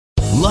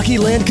Lucky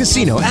Land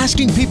Casino,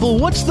 asking people,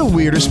 what's the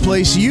weirdest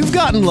place you've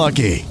gotten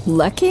lucky?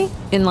 Lucky?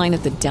 In line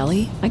at the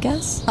deli, I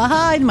guess?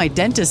 Aha, in my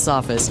dentist's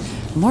office.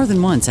 More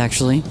than once,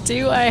 actually.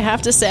 Do I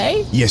have to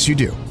say? Yes, you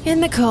do. In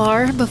the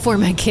car before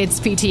my kids'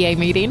 PTA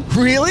meeting.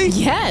 Really?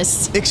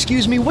 Yes.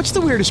 Excuse me, what's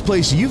the weirdest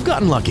place you've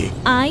gotten lucky?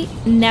 I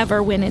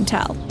never win and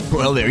tell.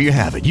 Well, there you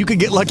have it. You can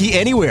get lucky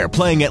anywhere,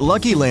 playing at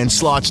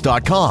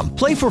LuckyLandSlots.com.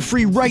 Play for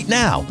free right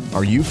now.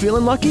 Are you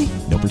feeling lucky?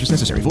 No purchase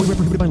necessary. Void where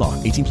prohibited by law.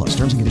 18 plus.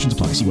 Terms and conditions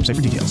apply. See website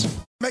for details.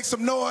 Make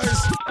some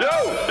noise.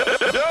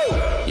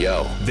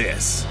 Yo,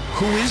 this.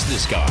 Who is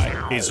this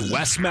guy? Is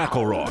Wes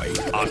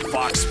McElroy on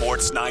Fox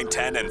Sports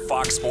 910 and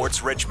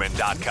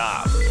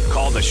FoxSportsRichmond.com.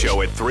 Call the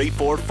show at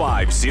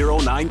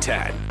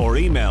 345-0910 or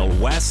email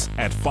Wes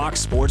at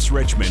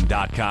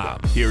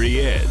FoxSportsRichmond.com. Here he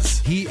is.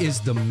 He is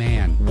the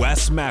man.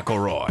 Wes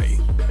McElroy.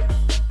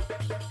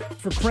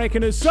 For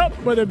cranking us up,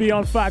 whether it be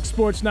on Fox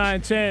Sports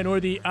 910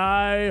 or the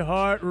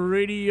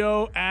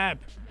iHeartRadio app.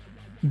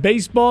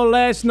 Baseball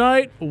last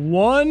night,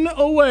 1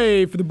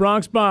 away for the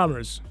Bronx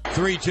Bombers.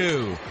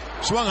 3-2.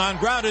 Swung on,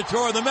 grounded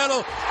toward the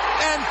middle,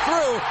 and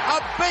through.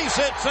 A base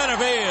hit center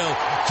field.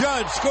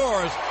 Judge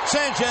scores.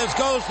 Sanchez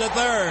goes to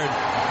third.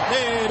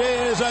 It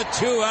is a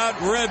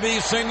 2-out Rebby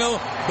single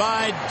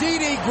by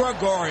Didi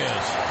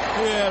Gregorius.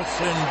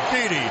 Yes,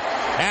 indeedy.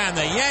 And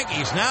the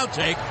Yankees now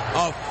take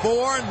a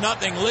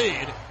 4-0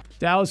 lead.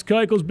 Dallas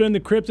Keuchel's been the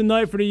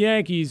kryptonite for the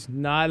Yankees.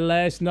 Not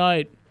last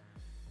night.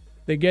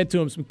 They get to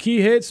him. Some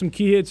key hits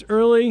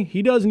early.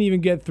 He doesn't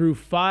even get through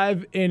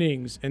 5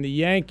 innings. And the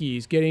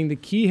Yankees getting the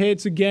key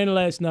hits again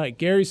last night.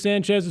 Gary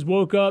Sanchez has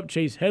woke up.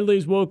 Chase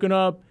Headley's woken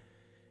up.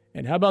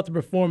 And how about the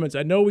performance?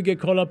 I know we get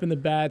caught up in the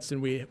bats,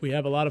 and we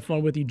have a lot of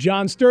fun with you.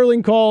 John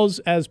Sterling calls,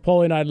 as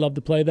Paulie and I'd love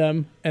to play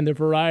them and their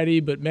variety.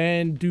 But,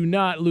 man, do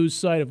not lose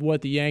sight of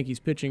what the Yankees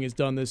pitching has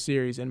done this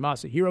series. And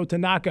Masahiro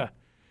Tanaka,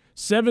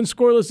 7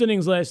 scoreless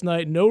innings last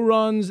night, no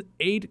runs,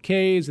 8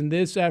 Ks, and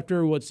this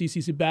after what CC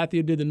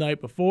Sabathia did the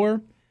night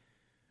before.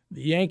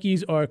 The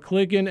Yankees are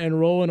clicking and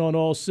rolling on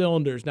all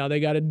cylinders. Now they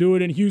got to do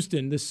it in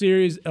Houston. This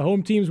series,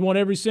 home teams won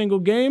every single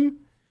game.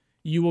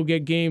 You will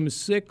get Game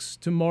 6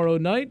 tomorrow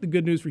night. The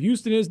good news for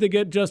Houston is they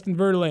get Justin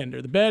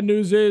Verlander. The bad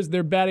news is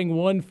they're batting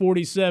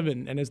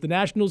 147, and as the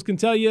Nationals can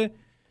tell you,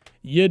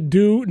 you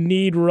do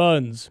need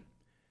runs.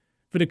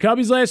 For the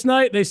Cubbies last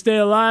night, they stay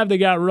alive. They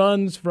got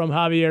runs from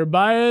Javier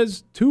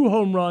Baez, 2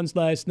 home runs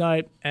last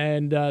night.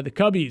 And the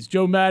Cubbies,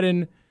 Joe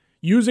Madden,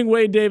 using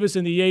Wade Davis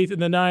in the 8th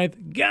and the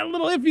 9th. Got a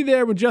little iffy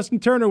there when Justin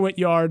Turner went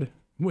yard.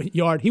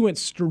 He went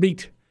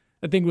street.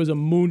 I think it was a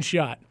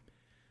moonshot.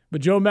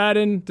 But Joe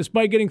Madden,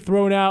 despite getting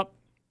thrown out,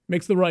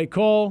 makes the right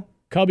call.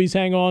 Cubbies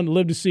hang on,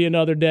 live to see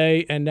another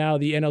day. And now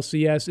the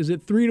NLCS is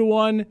at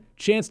 3-1.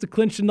 Chance to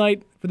clinch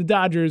tonight for the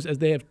Dodgers as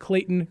they have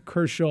Clayton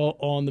Kershaw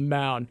on the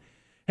mound.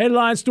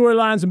 Headlines,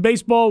 storylines, and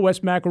baseball.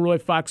 Wes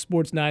McElroy, Fox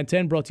Sports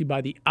 910, brought to you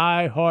by the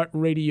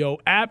iHeartRadio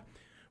app.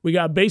 We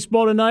got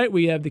baseball tonight.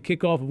 We have the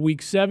kickoff of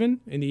Week 7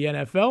 in the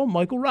NFL.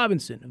 Michael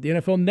Robinson of the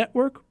NFL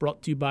Network,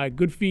 brought to you by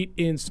Good Feet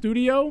in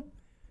Studio.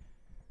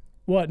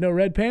 What, no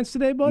red pants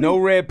today, buddy? No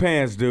red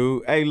pants,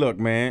 dude. Hey, look,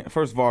 man.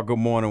 First of all, good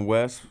morning,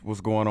 Wes. What's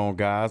going on,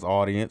 guys,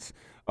 audience?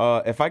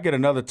 If I get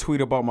another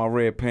tweet about my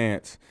red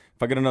pants,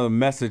 if I get another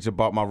message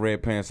about my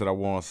red pants that I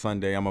wore on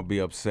Sunday, I'm going to be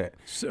upset.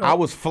 So, I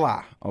was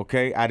fly,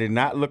 okay? I did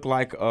not look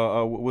like,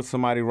 would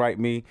somebody write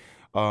me,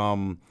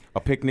 a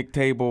picnic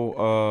table,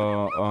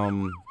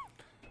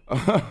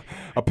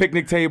 a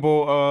picnic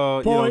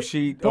table,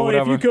 sheet or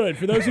whatever. If you could,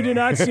 for those who did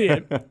not see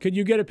it, could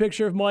you get a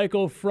picture of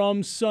Michael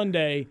from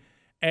Sunday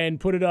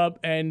and put it up,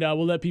 and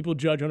we'll let people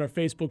judge on our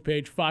Facebook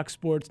page, Fox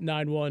Sports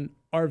 91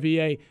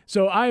 RVA.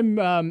 So I'm,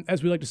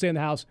 as we like to say in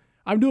the house,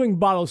 I'm doing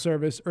bottle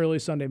service early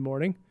Sunday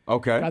morning.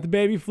 Okay. Got the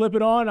baby, flip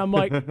it on. I'm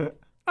like, all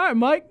right,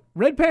 Mike,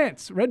 red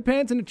pants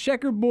and a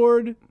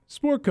checkerboard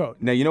sport coat.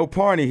 Now, you know,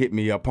 Parney hit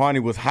me up. Parney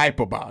was hype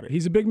about it.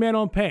 He's a big man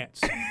on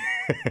pants.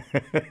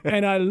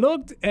 And I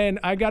looked, and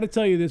I got to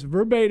tell you this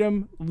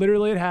verbatim.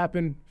 Literally, it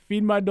happened.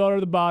 Feed my daughter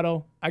the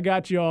bottle. I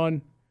got you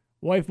on.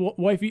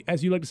 Wifey,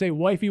 as you like to say,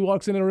 wifey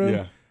walks into the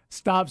room,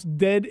 stops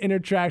dead in her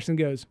tracks and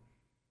goes,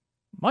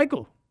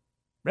 Michael,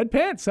 red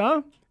pants,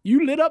 huh?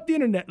 You lit up the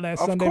internet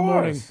last Sunday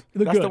morning.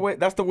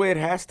 That's the way it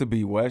has to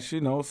be, Wes.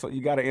 You know, so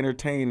you got to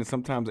entertain, and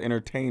sometimes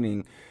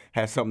entertaining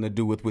has something to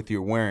do with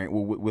you're wearing,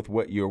 with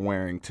what you're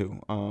wearing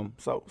too.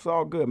 So it's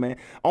all good, man.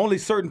 Only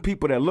certain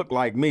people that look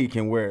like me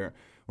can wear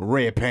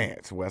red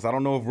pants, Wes. I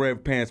don't know if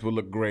red pants would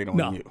look great on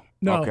you.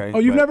 No.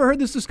 Okay, you've never heard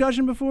this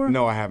discussion before?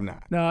 No, I have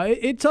not. No,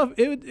 it took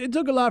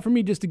a lot for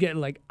me just to get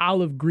like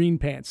olive green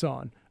pants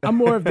on. I'm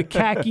more of the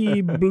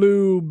khaki,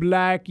 blue,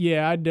 black.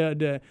 Yeah,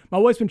 my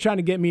wife's been trying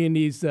to get me in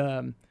these.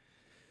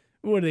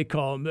 What do they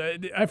call them?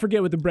 I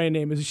forget what the brand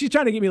name is. She's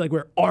trying to get me like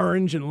wear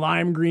orange and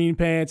lime green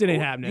pants. It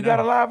ain't happening. You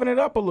gotta liven it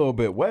up a little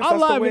bit, Wes.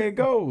 That's the way it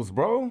goes,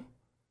 bro.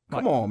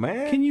 Come on,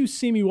 man. Can you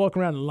see me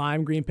walking around in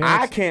lime green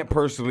pants? I can't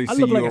personally see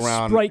you like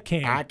around. A Sprite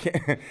can.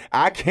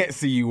 I can't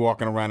see you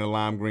walking around in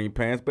lime green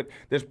pants, but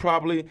there's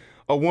probably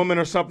a woman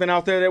or something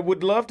out there that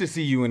would love to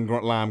see you in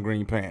lime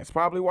green pants.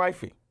 Probably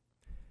wifey.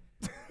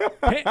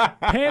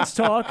 Pants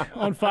Talk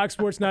on Fox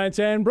Sports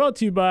 910, brought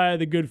to you by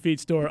the Good Feet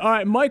store. All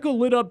right, Michael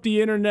lit up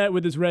the internet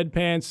with his red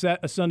pants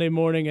a Sunday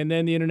morning, and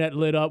then the internet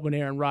lit up when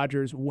Aaron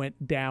Rodgers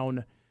went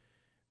down.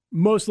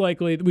 Most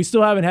likely, we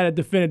still haven't had it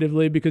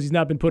definitively because he's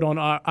not been put on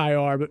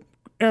IR, but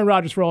Aaron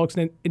Rodgers, for all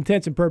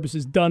intents and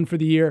purposes, done for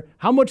the year.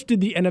 How much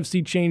did the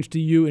NFC change to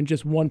you in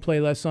just one play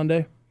last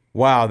Sunday?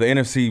 Wow, the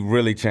NFC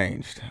really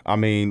changed. I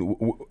mean,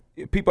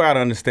 people got to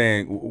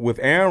understand, with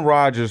Aaron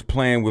Rodgers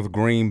playing with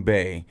Green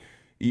Bay,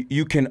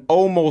 you can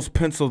almost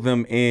pencil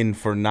them in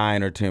for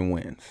 9 or 10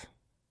 wins.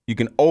 You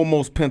can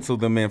almost pencil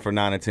them in for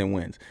 9 or 10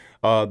 wins.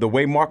 The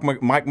way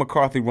Mike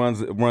McCarthy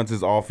runs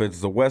his offense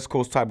is a West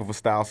Coast type of a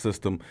style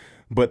system,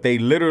 but they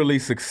literally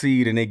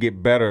succeed and they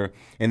get better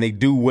and they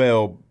do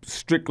well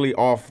strictly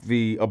off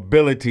the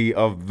ability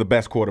of the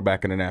best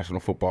quarterback in the National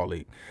Football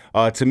League.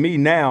 To me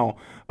now,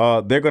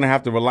 they're going to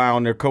have to rely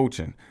on their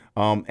coaching.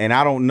 And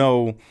I don't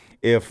know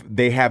if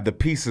they have the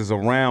pieces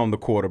around the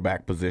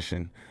quarterback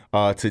position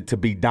to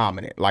be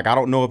dominant. Like, I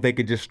don't know if they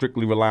could just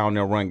strictly rely on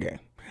their run game.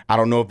 I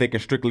don't know if they can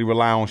strictly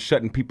rely on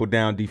shutting people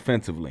down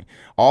defensively.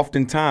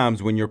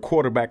 Oftentimes, when your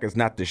quarterback is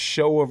not the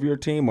show of your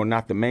team or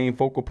not the main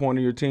focal point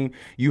of your team,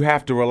 you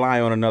have to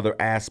rely on another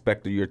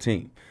aspect of your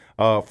team.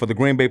 For the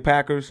Green Bay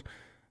Packers,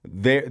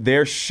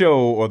 their show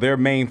or their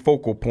main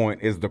focal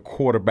point is the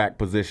quarterback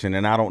position,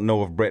 and I don't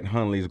know if Brett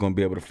Hundley is going to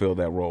be able to fill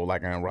that role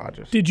like Aaron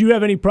Rodgers. Did you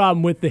have any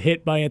problem with the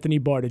hit by Anthony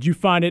Barr? Did you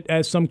find it,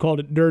 as some called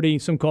it, dirty,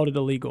 some called it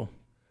illegal?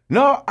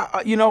 No,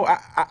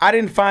 I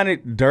didn't find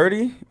it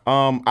dirty.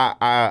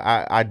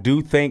 I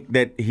do think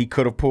that he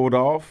could have pulled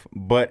off,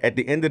 but at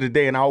the end of the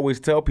day, and I always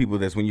tell people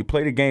this, when you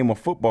play the game of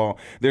football,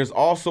 there's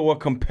also a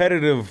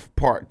competitive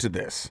part to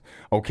this,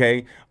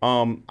 okay?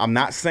 I'm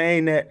not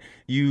saying that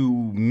you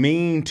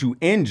mean to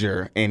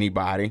injure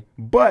anybody,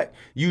 but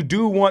you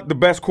do want the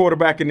best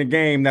quarterback in the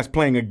game that's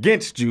playing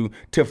against you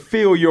to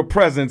feel your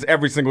presence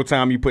every single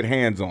time you put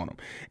hands on him.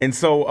 And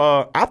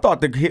so I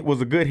thought the hit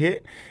was a good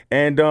hit,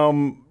 and,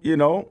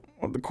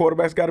 the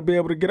quarterback's got to be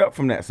able to get up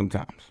from that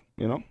sometimes,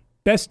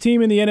 Best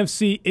team in the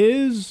NFC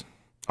is?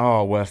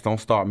 Oh, Wes, don't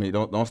start me.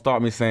 Don't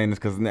start me saying this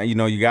because,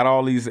 you got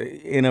all these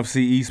NFC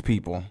East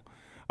people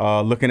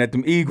looking at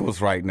them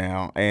Eagles right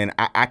now, and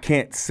I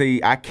can't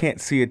see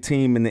a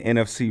team in the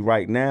NFC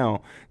right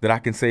now that I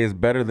can say is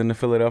better than the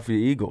Philadelphia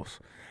Eagles.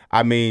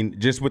 I mean,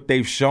 just what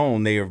they've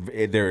shown,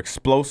 they're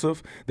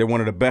explosive. They're one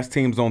of the best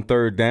teams on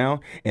third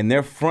down, and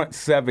their front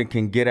seven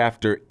can get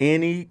after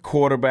any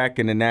quarterback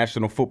in the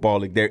National Football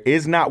League. There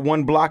is not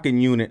one blocking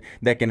unit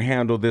that can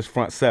handle this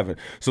front seven.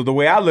 So the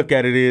way I look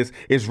at it is,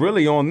 it's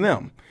really on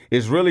them.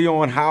 It's really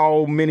on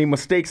how many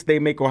mistakes they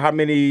make or how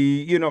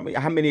many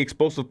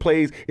explosive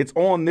plays. It's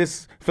on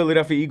this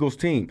Philadelphia Eagles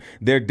team.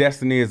 Their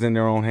destiny is in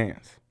their own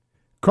hands.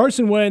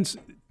 Carson Wentz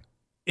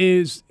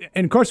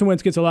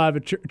gets a lot of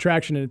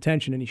attraction and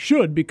attention, and he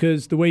should,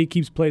 because the way he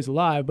keeps plays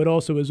alive, but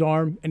also his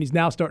arm, and he's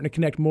now starting to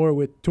connect more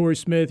with Torrey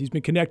Smith. He's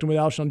been connecting with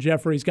Alshon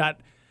Jeffrey. He's got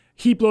a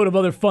heap load of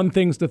other fun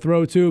things to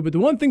throw to. But the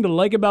one thing to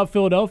like about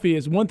Philadelphia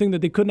is one thing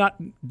that they could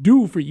not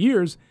do for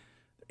years,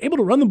 able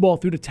to run the ball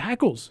through the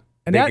tackles.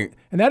 And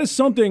that is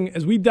something,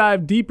 as we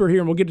dive deeper here,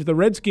 and we'll get to the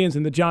Redskins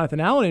and the Jonathan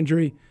Allen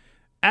injury,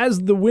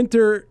 as the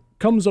winter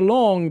comes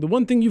along, the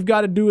one thing you've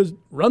got to do is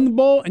run the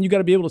ball, and you got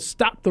to be able to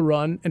stop the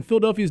run, and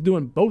Philadelphia is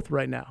doing both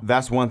right now.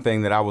 That's one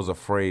thing that I was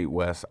afraid,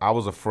 Wes. I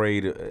was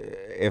afraid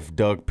if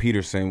Doug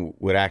Peterson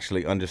would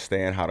actually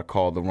understand how to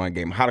call the run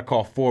game, how to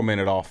call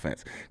 4-minute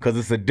offense, because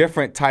it's a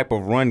different type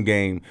of run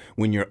game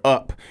when you're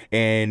up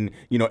and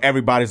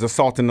everybody's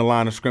assaulting the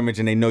line of scrimmage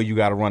and they know you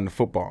got to run the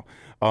football.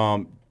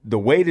 The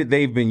way that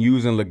they've been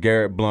using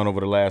LeGarrette Blount over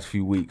the last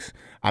few weeks,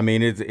 I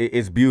mean,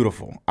 it's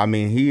beautiful. I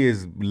mean, he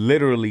is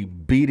literally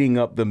beating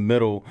up the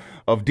middle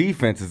of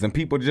defenses, and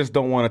people just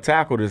don't want to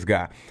tackle this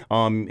guy.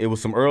 It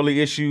was some early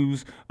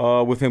issues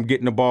with him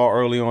getting the ball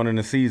early on in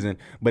the season,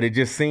 but it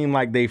just seemed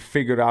like they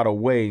figured out a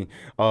way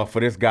for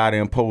this guy to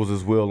impose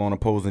his will on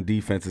opposing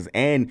defenses.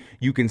 And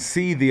you can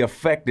see the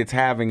effect it's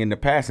having in the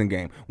passing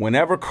game.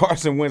 Whenever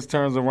Carson Wentz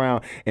turns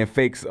around and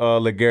fakes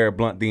LeGarrette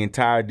Blount, the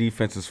entire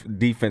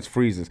defense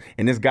freezes.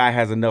 And this guy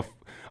has enough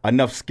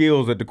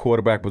skills at the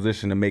quarterback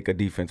position to make a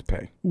defense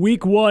pay.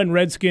 Week 1,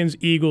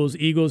 Redskins-Eagles.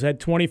 Eagles had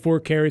 24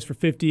 carries for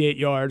 58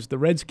 yards. The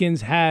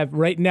Redskins have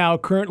right now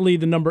currently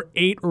the number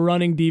 8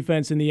 running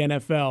defense in the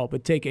NFL,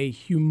 but take a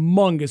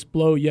humongous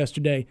blow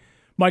yesterday.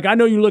 Mike, I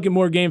know you look at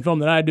more game film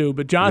than I do,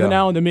 but Jonathan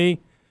Allen, to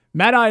me,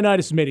 Matt Ioannidis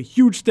has made a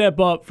huge step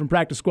up from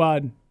practice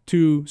squad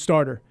to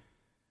starter.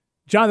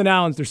 Jonathan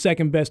Allen's their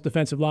second best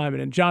defensive lineman,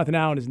 and Jonathan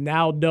Allen is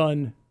now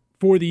done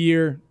for the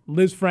year.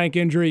 Liz Frank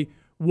injury.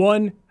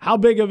 1, how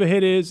big of a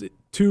hit is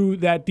to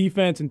that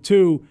defense? And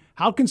 2,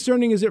 how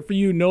concerning is it for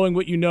you knowing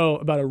what you know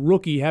about a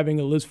rookie having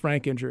a Liz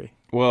Frank injury?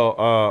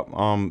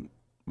 Well,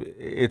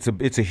 it's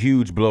a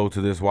huge blow to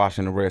this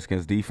Washington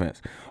Redskins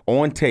defense.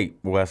 On tape,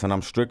 Wes, and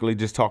I'm strictly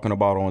just talking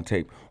about on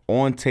tape.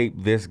 On tape,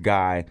 this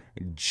guy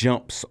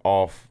jumps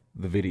off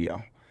the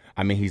video.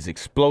 I mean, he's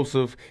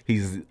explosive.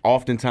 He's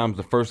oftentimes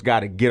the first guy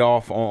to get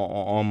off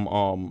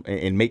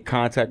and make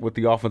contact with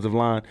the offensive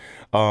line.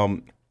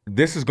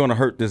 this is going to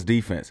hurt this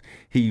defense.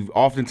 He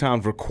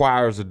oftentimes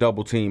requires a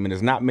double team, and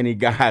there's not many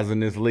guys in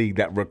this league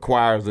that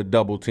requires a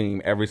double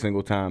team every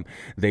single time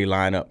they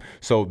line up.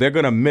 So they're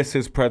going to miss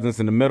his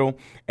presence in the middle,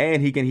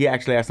 and he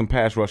actually has some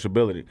pass rush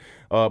ability.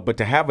 But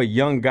to have a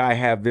young guy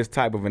have this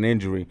type of an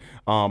injury,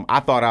 I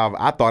thought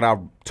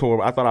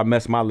I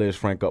messed my Liz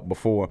Frank up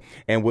before.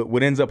 And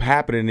what ends up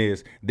happening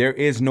is there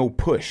is no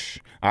push.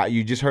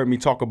 You just heard me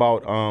talk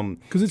about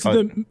because it's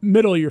the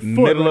middle of your foot.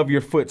 Middle of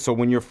your foot. So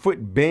when your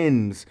foot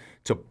bends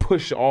to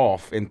push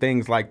off and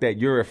things like that,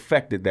 you're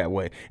affected that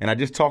way. And I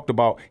just talked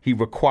about he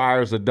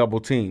requires a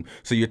double team.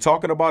 So you're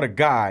talking about a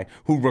guy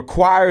who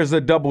requires a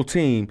double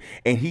team,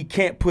 and he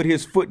can't put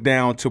his foot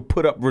down to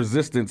put up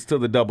resistance to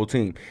the double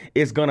team.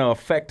 It's going to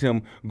affect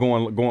him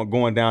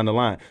going down the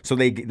line. So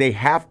they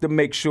have to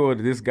make sure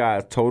that this guy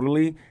is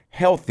totally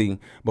healthy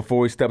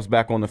before he steps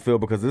back on the field,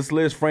 because this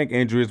Liz Frank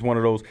injury is one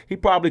of those. He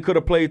probably could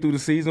have played through the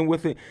season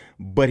with it,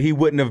 but he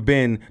wouldn't have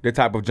been the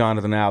type of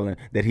Jonathan Allen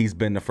that he's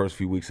been the first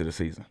few weeks of the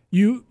season.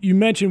 You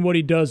mentioned what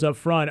he does up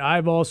front.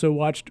 I've also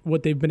watched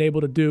what they've been able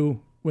to do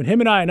when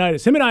him and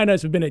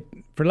Ioannidis have been,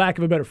 for lack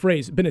of a better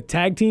phrase, been a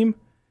tag team.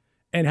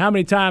 And how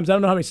many times, I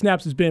don't know how many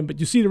snaps it's been,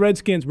 but you see the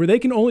Redskins where they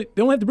only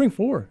have to bring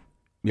 4.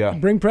 Yeah.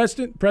 Bring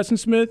Preston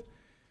Smith,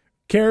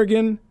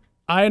 Kerrigan,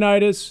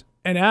 Ioannidis,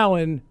 and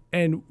Allen.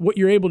 And what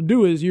you're able to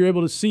do is you're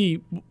able to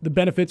see the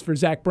benefits for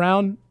Zach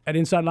Brown at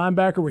inside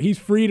linebacker, where he's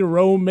free to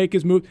roam, make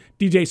his move.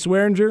 DJ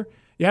Swearinger,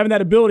 you're having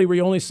that ability where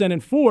you only send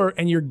in 4,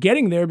 and you're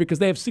getting there because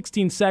they have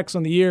 16 sacks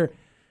on the year.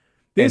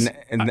 That's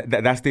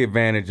the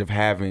advantage of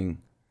having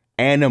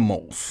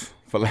animals,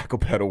 for lack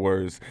of better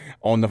words,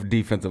 on the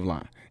defensive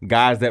line.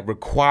 Guys that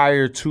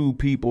require 2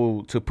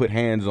 people to put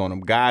hands on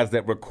them. Guys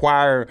that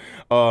require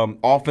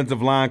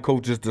offensive line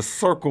coaches to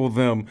circle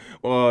them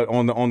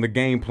on the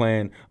game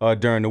plan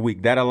during the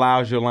week. That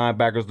allows your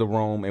linebackers to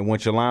roam, and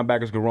once your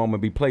linebackers can roam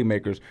and be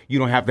playmakers, you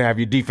don't have to have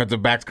your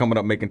defensive backs coming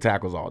up making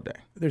tackles all day.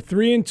 They're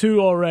 3-2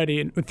 already,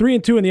 and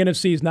 3-2 in the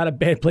NFC is not a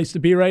bad place to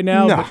be right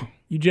now. No. But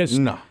you just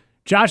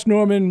Josh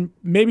Norman,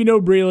 maybe no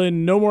Breeland,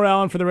 no more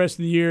Allen for the rest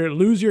of the year.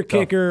 Lose your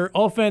kicker.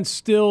 Offense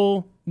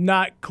still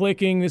not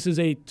clicking. This is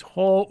a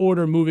tall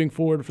order moving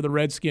forward for the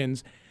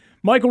Redskins.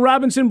 Michael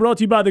Robinson, brought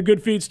to you by the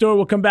Good Feed Store.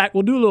 We'll come back.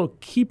 We'll do a little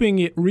keeping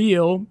it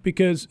real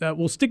because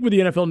we'll stick with the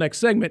NFL next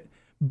segment.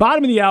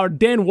 Bottom of the hour,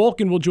 Dan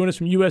Wolken will join us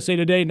from USA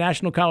Today,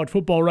 national college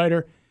football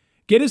writer.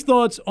 Get his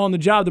thoughts on the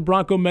job the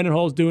Bronco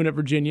Mendenhall is doing at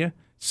Virginia.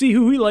 See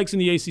who he likes in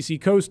the ACC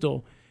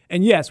Coastal.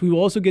 And yes, we will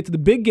also get to the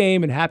big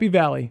game in Happy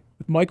Valley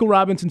with Michael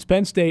Robinson's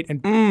Penn State.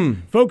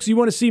 And folks, you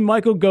want to see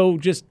Michael go I'm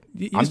just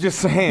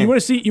saying. You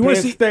want to see Penn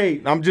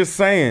State. I'm just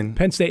saying.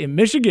 Penn State in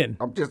Michigan.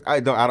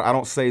 I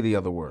don't say the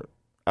other word.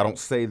 I don't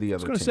say the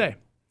other. I was going to say.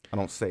 I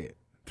don't say it.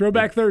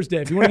 Throwback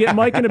Thursday. If you want to get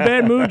Mike in a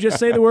bad mood, just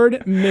say the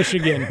word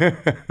Michigan.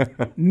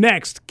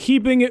 Next,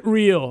 keeping it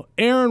real.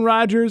 Aaron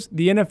Rodgers,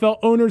 the NFL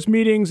owners'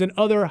 meetings, and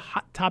other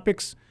hot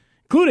topics,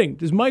 including,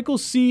 does Michael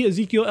see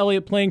Ezekiel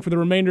Elliott playing for the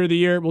remainder of the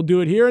year? We'll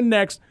do it here and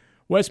next.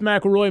 Wes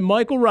McElroy,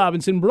 Michael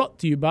Robinson, brought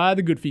to you by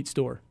the Good Feet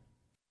Store.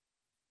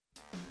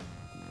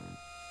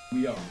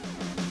 We are.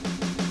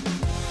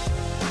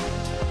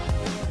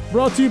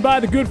 Brought to you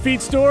by the Good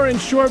Feet Store in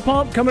Short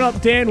Pump. Coming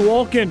up, Dan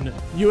Wolken,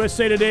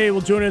 USA Today,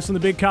 will join us on the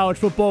big college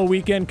football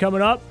weekend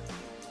coming up.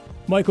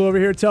 Michael over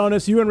here telling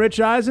us you and Rich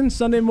Eisen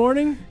Sunday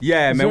morning.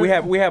 Yeah, man,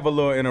 we have a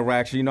little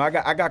interaction. You know,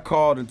 I got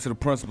called into the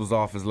principal's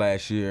office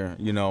last year,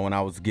 you know, when I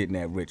was getting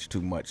at Rich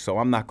too much. So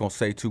I'm not gonna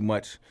say too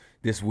much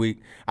this week.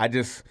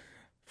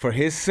 For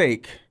his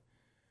sake,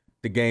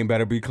 the game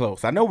better be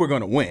close. I know we're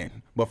gonna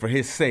win, but for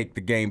his sake,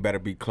 the game better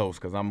be close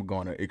because I'm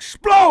gonna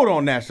explode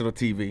on national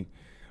TV.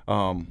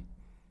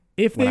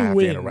 If they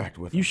win,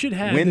 you should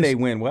have they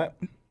win what?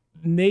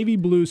 Navy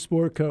blue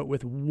sport coat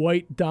with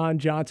white Don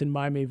Johnson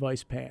Miami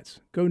Vice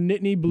pants. Go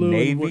Nittany blue.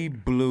 Navy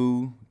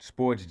blue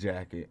sports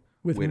jacket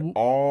with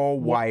all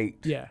white.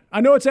 Yeah,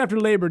 I know it's after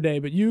Labor Day,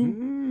 but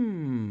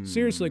you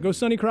seriously go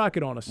Sonny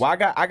Crockett on us. Well,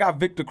 I got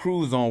Victor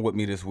Cruz on with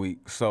me this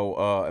week,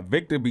 so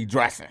Victor be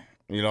dressing.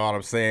 You know what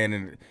I'm saying?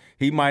 And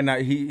he might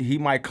not. He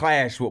might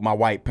clash with my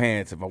white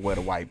pants if I wear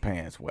the white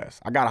pants, Wes.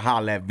 I gotta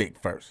holler at Vic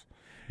first.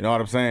 You know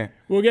what I'm saying?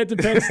 We'll get to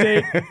Penn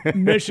State,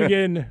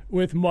 Michigan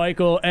with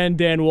Michael and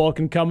Dan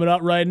Wolken coming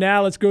up right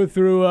now. Let's go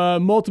through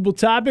multiple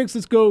topics.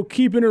 Let's go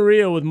keeping it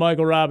real with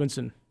Michael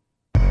Robinson.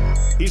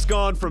 He's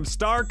gone from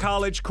star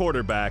college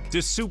quarterback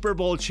to Super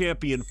Bowl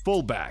champion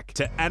fullback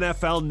to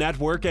NFL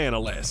Network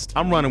analyst.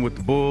 I'm running with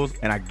the Bulls,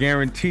 and I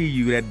guarantee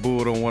you that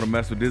Bull don't want to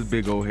mess with this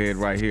big old head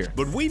right here.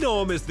 But we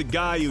know him as the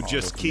guy who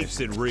just keeps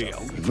it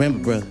real.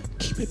 Remember, brother,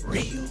 keep it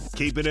real.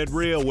 Keeping it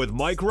real with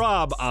Mike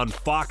Robb on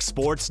Fox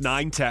Sports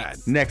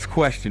 910. Next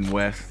question,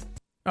 Wes.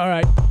 All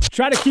right.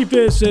 Try to keep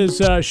this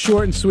as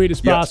short and sweet as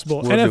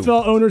possible.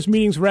 NFL owners'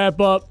 meetings wrap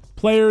up.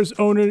 Players'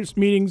 owners'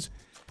 meetings.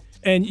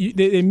 And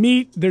they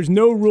meet. There's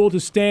no rule to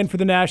stand for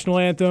the national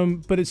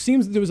anthem, but it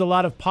seems that there was a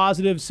lot of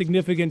positive,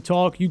 significant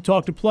talk. You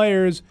talked to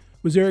players.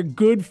 Was there a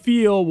good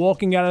feel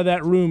walking out of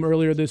that room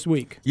earlier this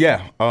week?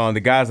 Yeah.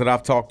 The guys that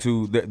I've talked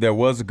to, there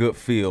was a good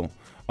feel.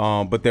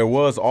 But there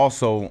was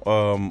also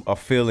a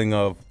feeling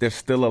of there's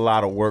still a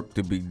lot of work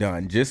to be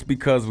done. Just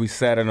because we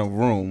sat in a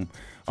room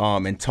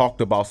and talked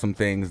about some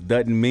things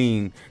doesn't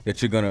mean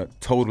that you're going to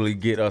totally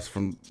get us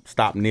from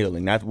stop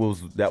kneeling. That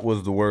was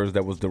the words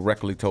that was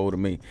directly told to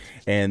me.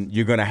 And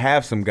you're going to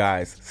have some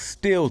guys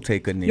still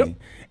take a knee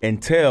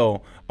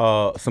until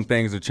some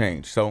things are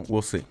changed. So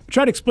we'll see. I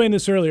tried to explain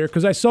this earlier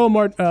because I saw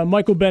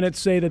Michael Bennett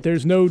say that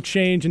there's no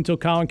change until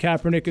Colin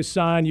Kaepernick is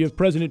signed. You have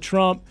President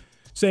Trump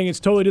saying it's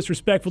totally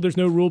disrespectful. There's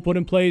no rule put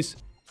in place.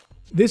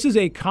 This is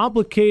a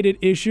complicated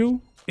issue.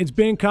 It's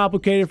been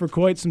complicated for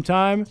quite some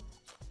time,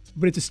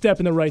 but it's a step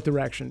in the right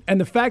direction. And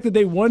the fact that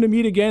they wanted to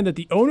meet again, that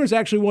the owners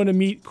actually wanted to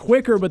meet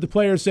quicker, but the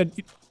players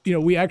said,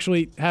 we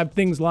actually have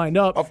things lined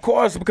up. Of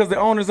course, because the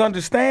owners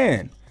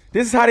understand.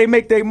 This is how they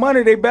make their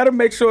money. They better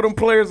make sure them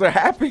players are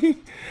happy.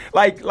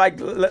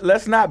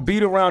 Let's not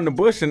beat around the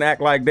bush and act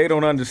like they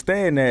don't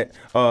understand that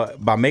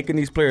by making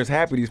these players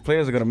happy, these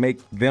players are going to make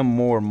them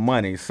more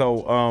money.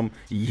 So,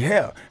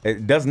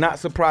 it does not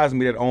surprise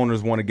me that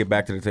owners want to get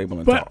back to the table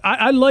and talk. But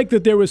I like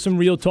that there was some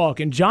real talk.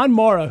 And John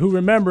Mara, who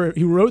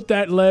he wrote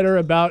that letter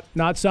about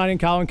not signing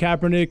Colin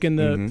Kaepernick and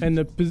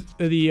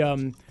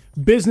the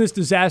business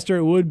disaster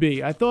it would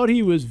be. I thought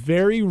he was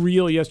very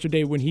real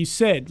yesterday when he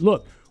said,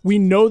 look, we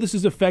know this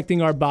is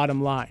affecting our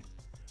bottom line,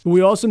 but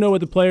we also know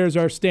what the players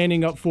are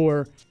standing up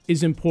for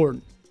is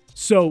important.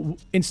 So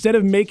instead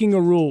of making a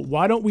rule,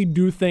 why don't we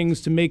do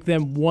things to make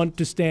them want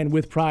to stand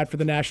with pride for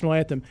the national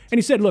anthem? And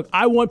he said, look,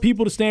 I want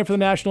people to stand for the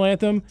national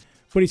anthem,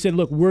 but he said,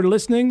 look, we're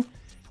listening.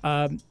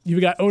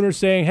 You've got owners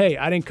saying, hey,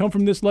 I didn't come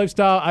from this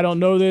lifestyle. I don't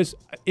know this.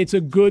 It's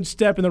a good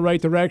step in the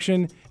right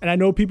direction, and I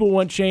know people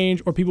want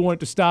change or people want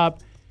it to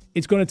stop.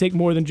 It's going to take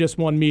more than just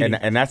one meeting.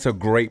 And that's a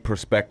great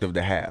perspective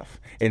to have.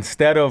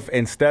 Instead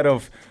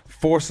of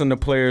forcing the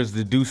players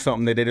to do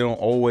something that they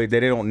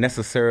don't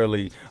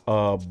necessarily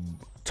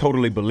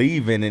totally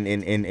believe in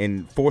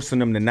and forcing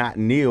them to not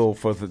kneel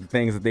for the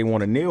things that they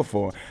want to kneel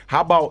for.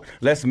 How about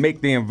let's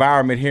make the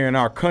environment here in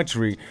our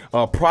country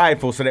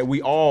prideful so that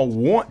we all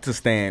want to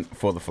stand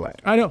for the flag.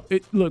 I know.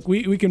 Look,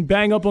 we can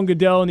bang up on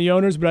Goodell and the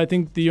owners, but I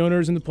think the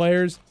owners and the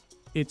players,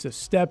 it's a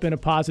step in a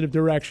positive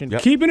direction.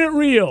 Yep. Keeping it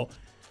real.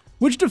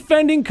 Which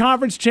defending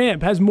conference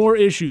champ has more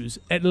issues,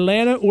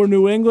 Atlanta or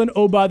New England?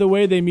 Oh, by the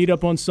way, they meet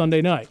up on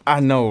Sunday night. I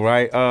know,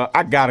 right?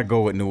 I got to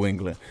go with New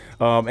England.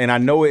 And I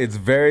know it's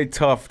very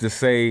tough to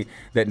say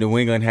that New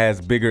England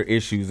has bigger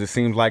issues. It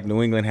seems like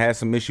New England has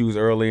some issues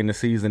early in the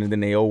season, and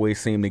then they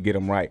always seem to get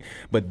them right.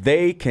 But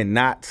they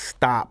cannot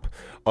stop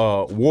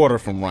water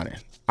from running.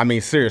 I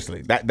mean,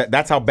 seriously,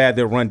 that's how bad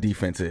their run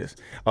defense is.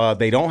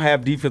 They don't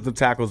have defensive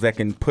tackles that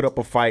can put up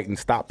a fight and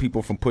stop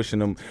people from pushing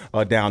them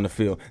down the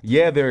field.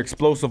 Yeah, they're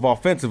explosive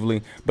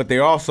offensively, but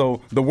they're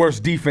also the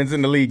worst defense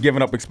in the league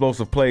giving up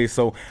explosive plays.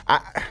 So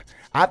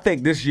I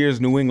think this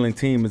year's New England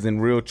team is in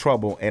real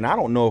trouble, and I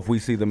don't know if we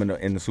see them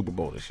in the Super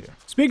Bowl this year.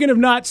 Speaking of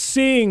not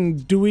seeing,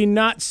 do we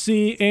not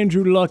see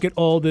Andrew Luck at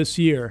all this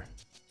year?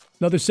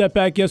 Another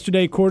setback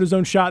yesterday,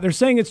 cortisone shot. They're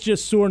saying it's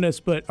just soreness,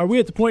 but are we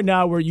at the point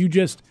now where you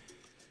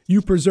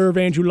preserve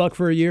Andrew Luck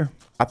for a year?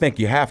 I think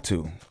you have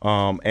to.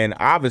 And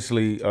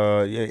obviously,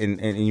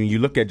 and you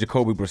look at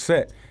Jacoby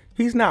Brissett,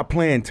 he's not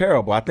playing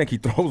terrible. I think he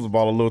throws the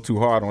ball a little too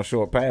hard on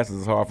short passes.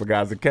 It's hard for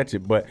guys to catch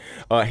it. But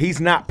he's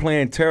not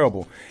playing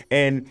terrible.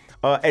 And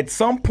at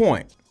some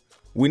point,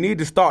 we need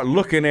to start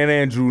looking at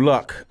Andrew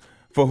Luck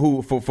for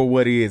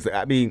what he is.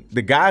 I mean,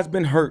 the guy's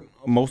been hurt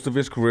most of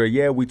his career.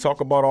 Yeah, we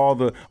talk about all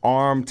the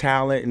arm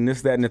talent and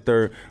this, that, and the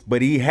third,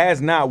 but he has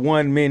not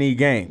won many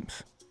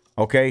games.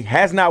 Okay,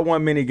 has not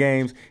won many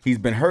games. He's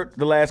been hurt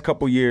the last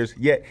couple years,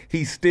 yet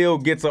he still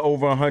gets an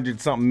over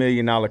 $100-something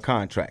million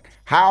contract.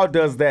 How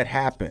does that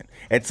happen?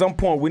 At some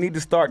point, we need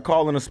to start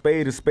calling a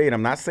spade a spade.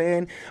 I'm not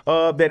saying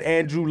that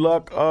Andrew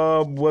Luck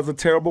was a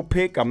terrible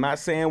pick. I'm not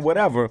saying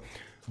whatever,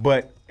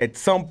 but at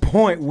some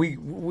point, we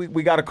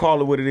got to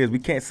call it what it is. We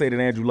can't say that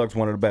Andrew Luck's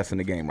one of the best in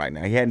the game right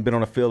now. He hadn't been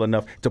on the field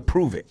enough to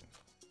prove it.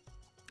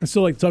 I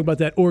still like to talk about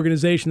that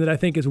organization that I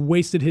think has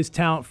wasted his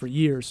talent for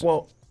years.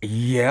 Well,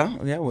 yeah,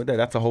 well,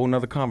 that's a whole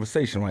nother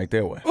conversation right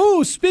there.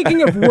 Oh,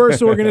 speaking of worse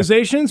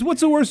organizations,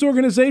 what's the worst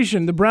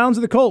organization? The Browns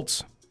or the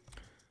Colts?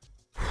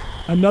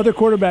 Another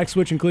quarterback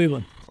switch in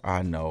Cleveland.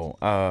 I know.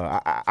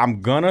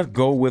 I'm going to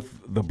go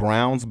with the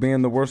Browns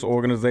being the worst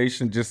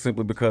organization just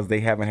simply because they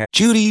haven't had.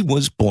 Judy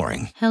was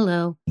boring.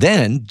 Hello.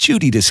 Then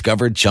Judy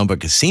discovered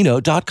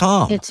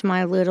ChumbaCasino.com. It's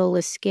my little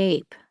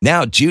escape.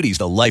 Now Judy's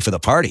the life of the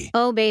party.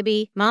 Oh,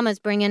 baby, mama's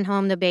bringing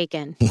home the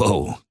bacon.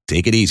 Whoa,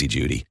 take it easy,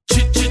 Judy.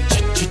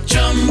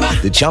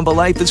 The Chumba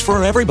life is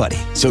for everybody.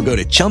 So go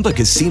to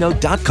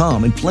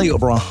ChumbaCasino.com and play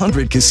over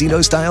 100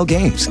 casino-style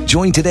games.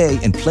 Join today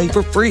and play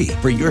for free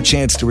for your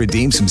chance to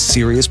redeem some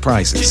serious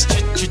prizes.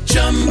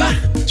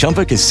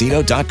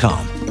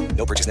 ChumbaCasino.com.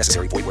 No purchase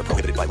necessary. Void where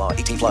prohibited by law.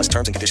 18+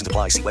 terms and conditions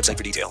apply. See website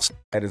for details.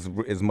 That is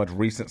as much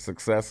recent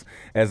success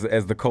as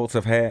the Colts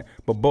have had,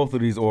 but both of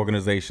these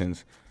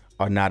organizations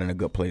are not in a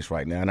good place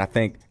right now. And I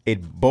think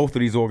both of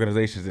these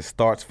organizations, it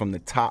starts from the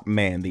top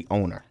man, the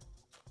owner.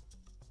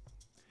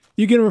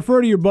 You can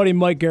refer to your buddy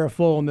Mike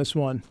Garafolo on this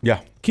one.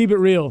 Yeah. Keep it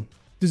real.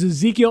 Does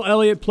Ezekiel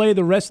Elliott play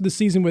the rest of the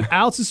season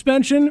without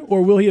suspension,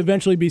 or will he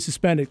eventually be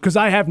suspended? Because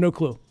I have no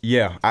clue.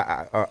 Yeah,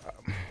 I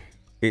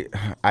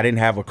didn't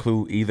have a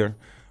clue either.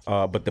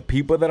 But the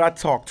people that I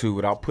talked to,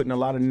 without putting a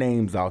lot of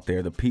names out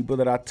there, the people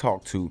that I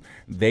talked to,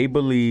 they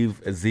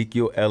believe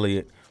Ezekiel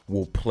Elliott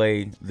will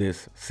play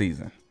this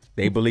season.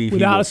 They believe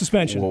without a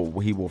suspension.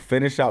 He will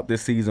finish out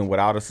this season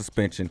without a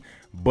suspension,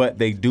 but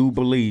they do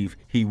believe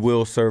he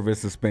will serve his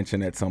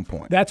suspension at some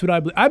point. That's what I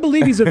believe. I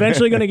believe he's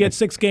eventually going to get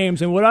 6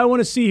 games, and what I want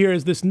to see here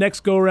is this next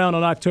go-around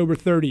on October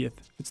 30th.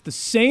 It's the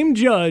same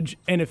judge,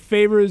 and it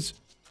favors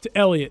to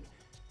Elliott.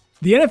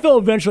 The NFL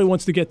eventually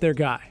wants to get their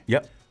guy.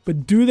 Yep.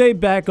 But do they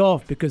back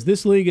off? Because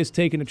this league has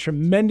taken a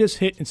tremendous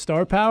hit in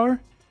star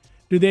power.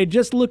 Do they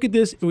just look at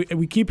this?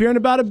 We keep hearing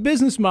about a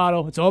business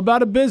model. It's all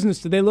about a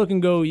business. Do they look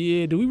and go,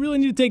 yeah, do we really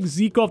need to take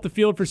Zeke off the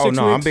field for 6 weeks?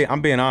 Oh, no,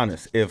 I'm being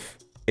honest. If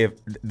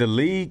the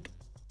league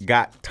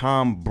got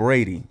Tom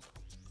Brady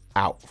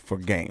out for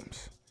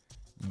games,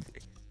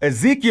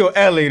 Ezekiel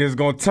Elliott is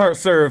going to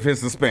serve his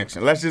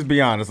suspension. Let's just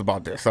be honest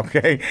about this,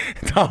 okay?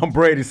 Tom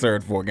Brady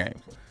served 4 games.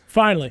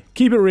 Finally,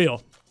 keep it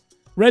real.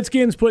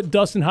 Redskins put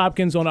Dustin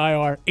Hopkins on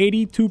IR,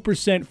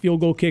 82%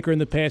 field goal kicker in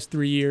the past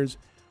 3 years.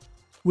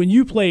 When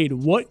you played,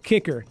 what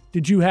kicker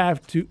did you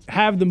have to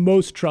have the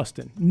most trust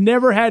in?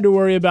 Never had to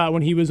worry about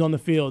when he was on the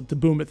field to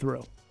boom it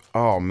through.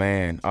 Oh,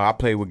 man. I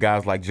played with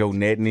guys like Joe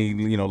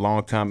Nittany,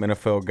 longtime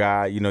NFL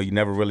guy. You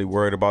never really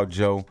worried about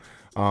Joe.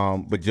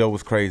 But Joe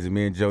was crazy.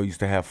 Me and Joe used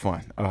to have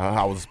fun.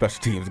 I was a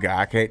special teams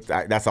guy.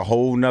 That's a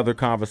whole nother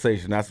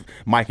conversation. That's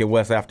Mike and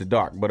Wes After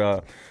Dark.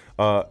 But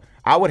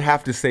I would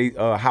have to say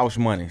House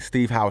Money,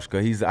 Steve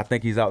Hauschka. I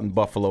think he's out in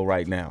Buffalo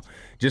right now.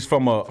 Just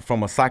from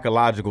a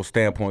psychological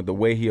standpoint, the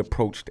way he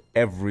approached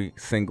every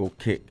single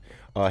kick,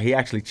 he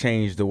actually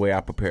changed the way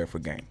I prepare for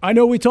games. I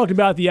know we talked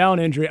about the Allen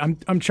injury.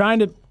 I'm trying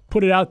to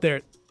put it out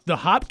there. The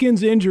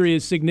Hopkins injury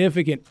is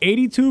significant.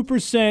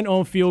 82%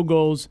 on field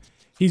goals.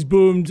 He's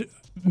boomed,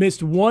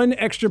 missed 1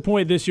 extra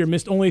point this year,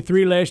 missed only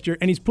 3 last year,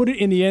 and he's put it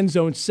in the end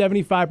zone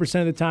 75%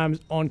 of the time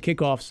on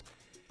kickoffs.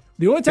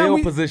 The only time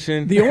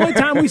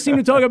we seem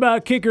to talk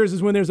about kickers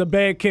is when there's a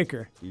bad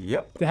kicker.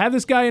 Yep. To have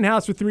this guy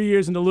in-house for 3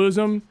 years and to lose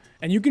him,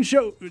 and you can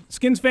show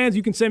Skins fans,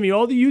 you can send me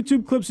all the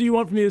YouTube clips that you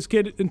want from this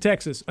kid in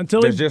Texas.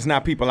 There's just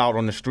not people out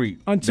on the street.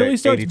 Until he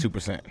starts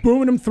 82%.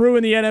 booming them through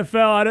in the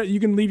NFL, you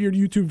can leave your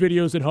YouTube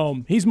videos at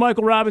home. He's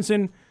Michael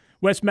Robinson,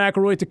 Wes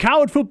McElroy. To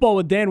college football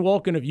with Dan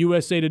Wolken of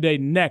USA Today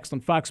next on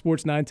Fox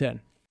Sports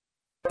 910.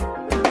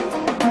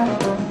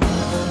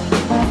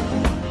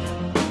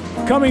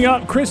 Coming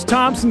up, Chris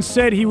Thompson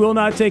said he will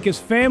not take his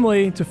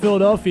family to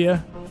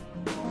Philadelphia.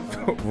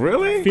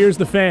 Really? Fears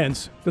the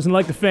fans. Doesn't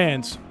like the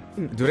fans.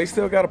 Do they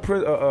still got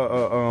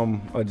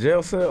a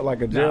jail cell,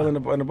 like a jail in the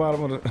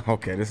bottom of the?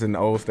 Okay, this is in the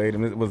old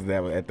stadium. Was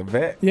that at the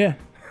vet? Yeah.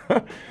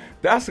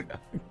 That's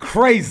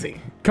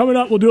crazy. Coming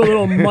up, we'll do a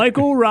little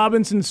Michael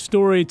Robinson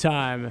story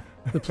time.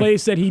 The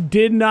place that he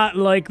did not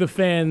like the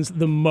fans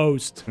the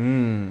most.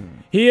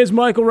 He is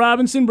Michael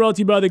Robinson, brought to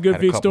you by the Good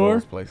Feet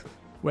Store.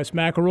 Wes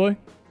McElroy.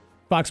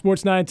 Fox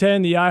Sports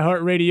 910, the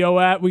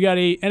iHeartRadio app. We got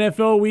a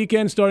NFL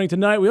weekend starting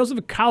tonight. We also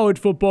have a college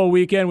football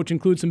weekend, which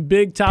includes some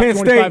big top Penn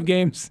 25 State.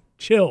 Games.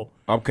 Chill.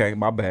 Okay,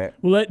 my bad.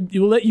 We'll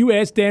let you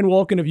ask Dan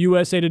Wolken of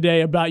USA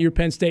Today about your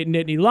Penn State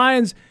Nittany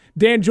Lions.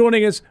 Dan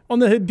joining us on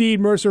the Hadid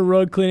Mercer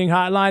Rug Cleaning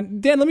Hotline.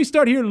 Dan, let me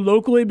start here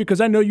locally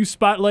because I know you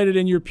spotlighted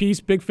in your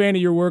piece. Big fan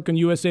of your work on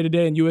USA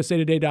Today and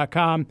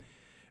usatoday.com.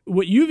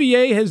 What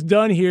UVA has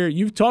done here,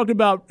 you've talked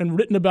about and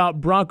written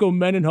about Bronco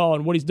Mendenhall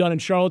and what he's done in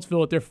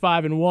Charlottesville at their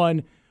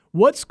 5-1.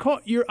 What's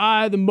caught your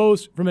eye the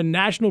most from a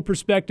national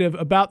perspective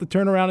about the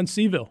turnaround in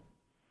Seville?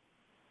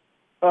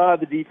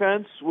 The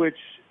defense, which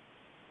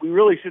we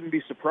really shouldn't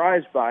be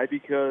surprised by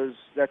because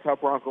that's how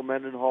Bronco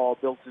Mendenhall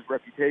built his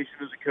reputation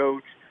as a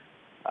coach.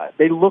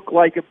 They look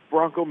like a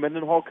Bronco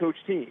Mendenhall coach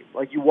team.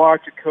 Like you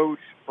watch a coach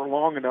for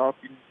long enough,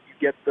 you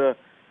get the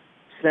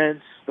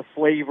sense, the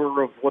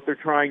flavor of what they're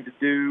trying to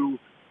do.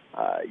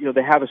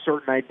 They have a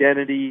certain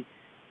identity.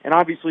 And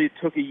obviously it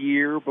took a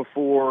year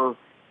before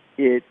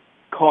it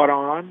caught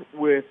on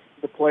with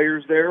the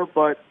players there,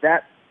 but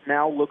that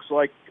now looks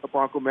like a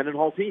Bronco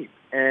Mendenhall team.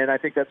 And I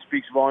think that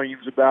speaks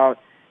volumes about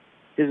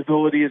his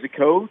ability as a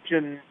coach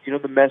and,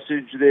 the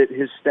message that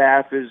his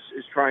staff is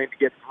trying to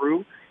get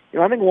through.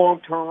 I think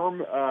long term,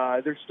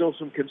 there's still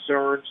some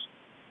concerns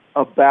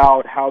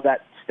about how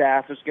that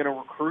staff is going to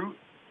recruit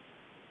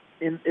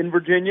in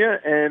Virginia.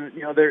 And,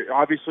 they're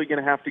obviously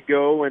going to have to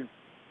go and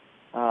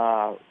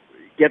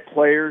get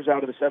players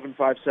out of the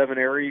 757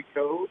 area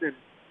code. And,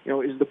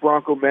 is the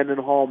Bronco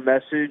Mendenhall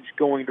message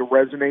going to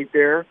resonate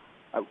there?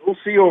 We'll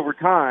see over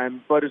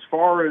time. But as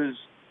far as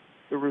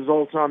the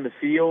results on the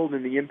field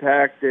and the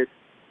impact that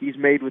he's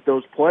made with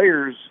those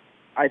players,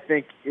 I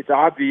think it's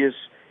obvious.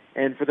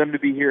 And for them to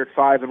be here at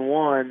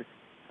 5-1,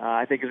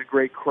 I think is a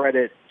great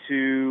credit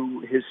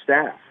to his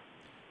staff.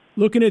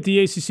 Looking at the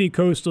ACC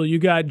Coastal, you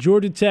got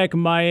Georgia Tech,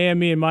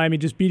 Miami, and Miami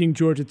just beating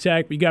Georgia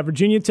Tech. You got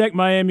Virginia Tech,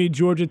 Miami,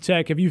 Georgia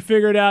Tech. Have you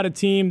figured out a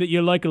team that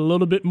you like a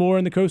little bit more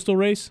in the Coastal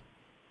race?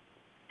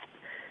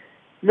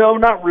 No,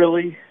 not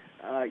really.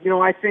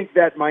 I think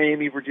that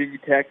Miami-Virginia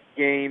Tech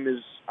game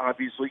is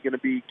obviously going to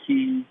be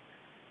key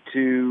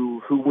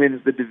to who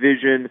wins the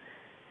division.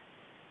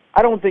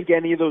 I don't think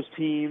any of those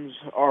teams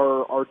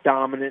are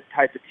dominant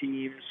type of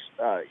teams.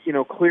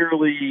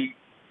 Clearly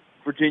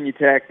Virginia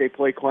Tech, they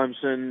play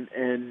Clemson,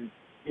 and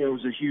it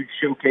was a huge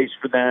showcase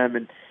for them,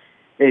 and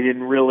they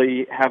didn't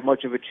really have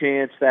much of a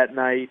chance that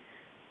night.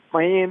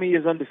 Miami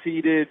is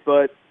undefeated,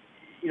 but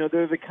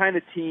they're the kind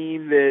of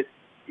team that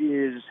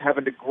is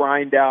having to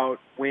grind out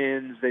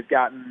wins. They've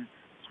gotten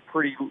some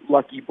pretty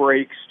lucky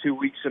breaks 2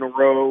 weeks in a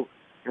row.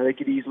 They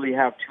could easily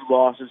have 2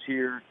 losses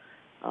here.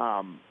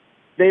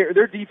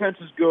 Their defense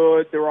is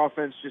good. Their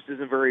offense just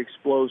isn't very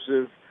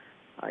explosive.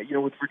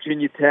 With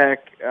Virginia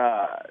Tech,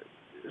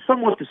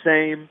 somewhat the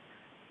same.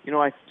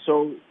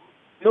 So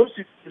those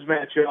two teams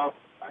match up.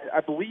 I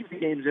believe the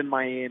game's in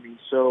Miami,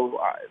 so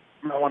I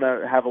want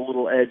to have a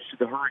little edge to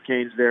the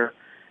Hurricanes there.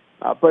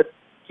 But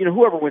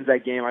whoever wins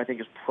that game, I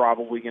think, is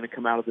probably going to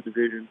come out of the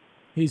division.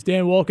 He's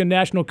Dan Wolken,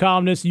 national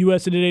columnist,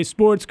 USA Today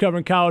Sports,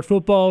 covering college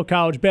football,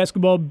 college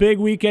basketball. Big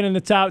weekend in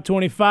the top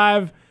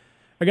 25.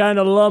 I got an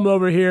alum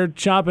over here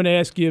chomping to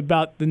ask you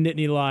about the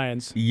Nittany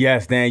Lions.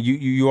 Yes, Dan,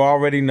 you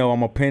already know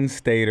I'm a Penn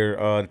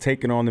Stater,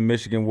 taking on the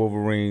Michigan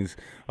Wolverines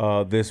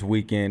this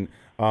weekend.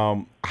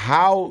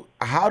 How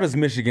does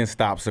Michigan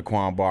stop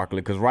Saquon Barkley?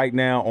 Because right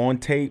now, on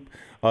tape,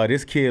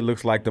 this kid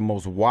looks like the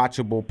most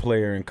watchable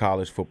player in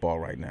college football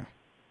right now.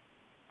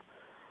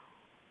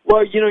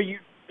 Well, you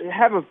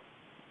have a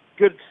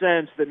good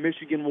sense that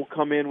Michigan will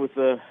come in with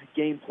a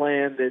game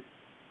plan that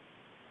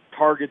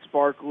targets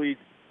Barkley.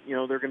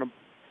 They're going to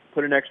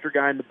put an extra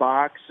guy in the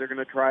box. They're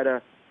going to try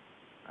to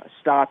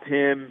stop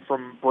him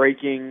from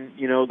breaking,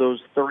 those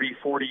 30,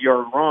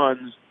 40-yard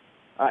runs.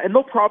 And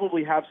they'll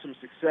probably have some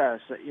success.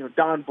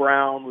 Don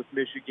Brown with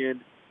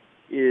Michigan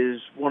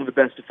is one of the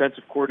best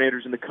defensive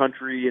coordinators in the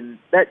country, and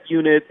that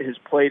unit has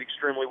played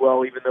extremely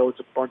well, even though it's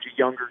a bunch of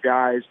younger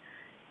guys.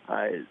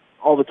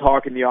 All the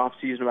talk in the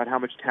offseason about how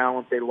much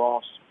talent they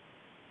lost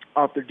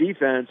off their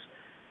defense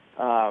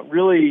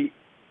really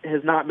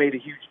has not made a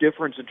huge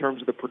difference in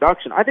terms of the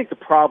production. I think the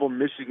problem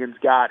Michigan's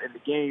got in the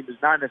game is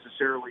not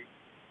necessarily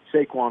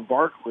Saquon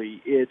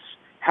Barkley. It's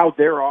how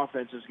their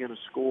offense is going to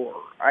score.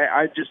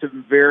 I just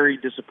am very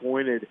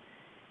disappointed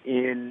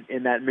in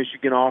that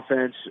Michigan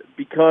offense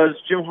because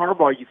Jim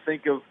Harbaugh, you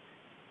think of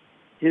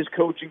his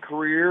coaching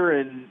career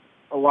and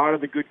a lot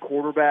of the good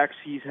quarterbacks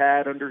he's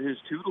had under his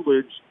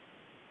tutelage,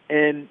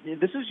 and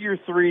this is year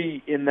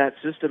 3 in that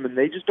system, and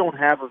they just don't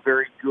have a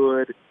very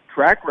good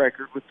track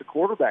record with the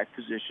quarterback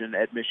position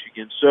at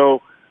Michigan.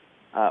 So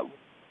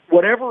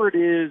whatever it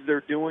is they're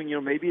doing,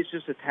 maybe it's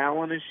just a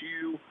talent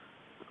issue,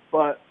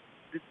 but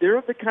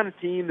they're the kind of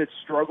team that's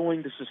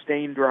struggling to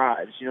sustain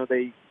drives.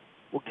 They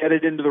will get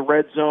it into the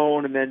red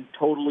zone and then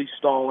totally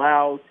stall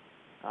out.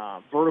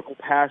 Vertical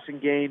passing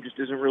game just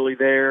isn't really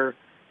there.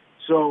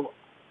 So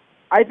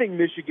I think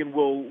Michigan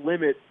will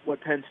limit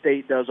what Penn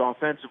State does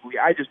offensively.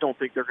 I just don't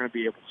think they're going to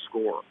be able to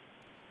score.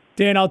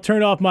 Dan, I'll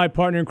turn off my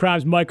partner in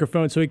crime's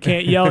microphone so he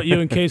can't yell at you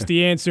in case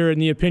the answer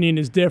and the opinion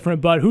is different.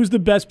 But who's the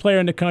best player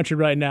in the country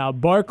right now,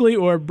 Barkley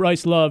or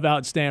Bryce Love out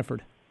at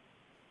Stanford?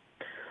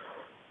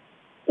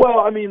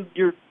 Well,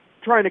 you're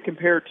trying to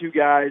compare two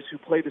guys who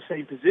play the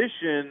same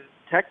position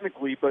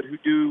technically, but who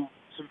do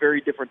some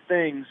very different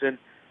things. And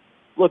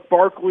look,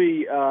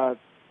 Barkley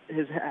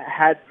has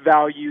had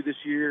value this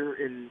year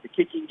in the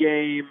kicking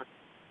game.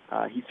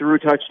 He threw a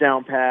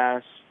touchdown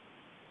pass.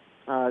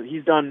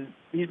 He's been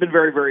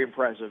very, very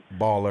impressive.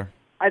 Baller.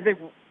 I think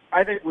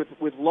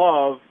with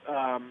Love,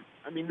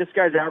 this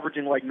guy's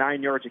averaging like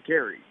 9 yards a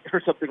carry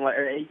or something like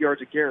 8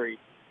 yards a carry.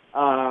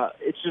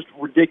 It's just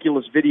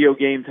ridiculous video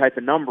game type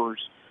of numbers.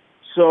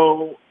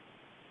 So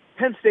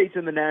Penn State's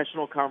in the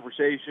national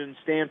conversation.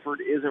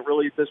 Stanford isn't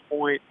really at this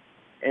point,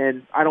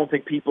 and I don't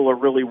think people are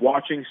really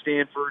watching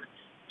Stanford.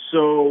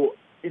 So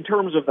in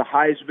terms of the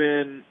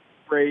Heisman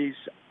race,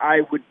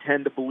 I would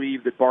tend to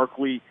believe that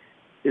Barkley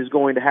is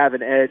going to have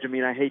an edge.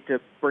 I hate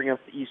to bring up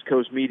the East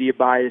Coast media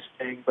bias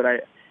thing, but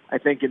I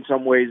think in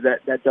some ways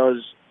that does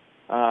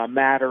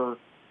matter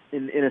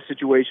in a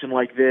situation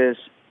like this.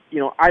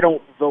 I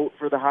don't vote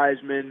for the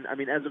Heisman.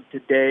 As of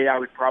today, I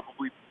would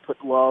probably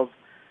put Love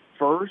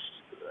first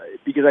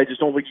because I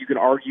just don't think you can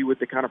argue with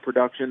the kind of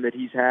production that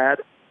he's had.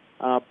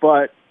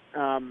 But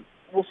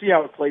we'll see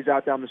how it plays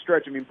out down the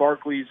stretch.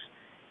 Barkley's,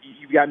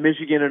 you've got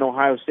Michigan and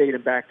Ohio State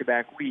in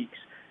back-to-back weeks.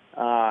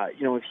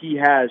 If he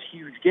has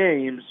huge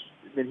games,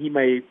 then he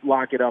may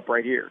lock it up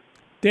right here.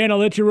 Dan, I'll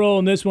let you roll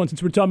on this one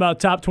since we're talking about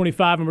top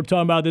 25 and we're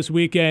talking about this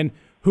weekend.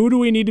 Who do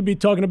we need to be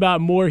talking about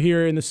more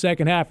here in the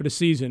second half of the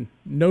season,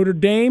 Notre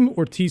Dame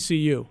or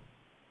TCU?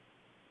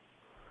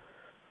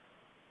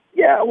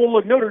 Yeah, well,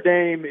 look, Notre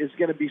Dame is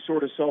going to be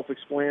sort of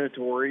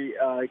self-explanatory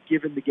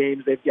given the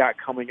games they've got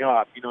coming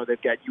up.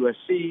 They've got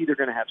USC, they're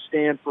going to have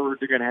Stanford,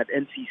 they're going to have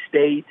NC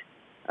State.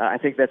 I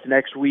think that's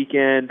next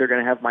weekend. They're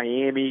going to have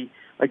Miami.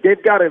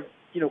 They've got a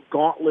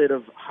gauntlet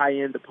of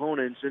high-end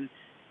opponents. And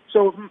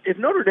so if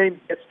Notre Dame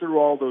gets through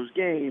all those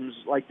games,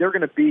 they're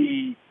going to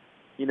be,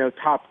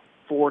 top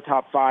 4,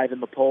 top 5 in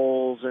the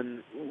polls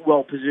and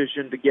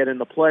well-positioned to get in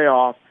the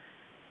playoff.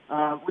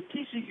 With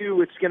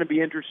TCU, it's going to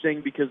be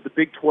interesting because the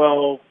Big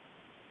 12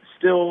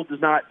 still does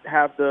not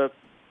have the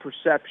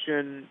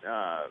perception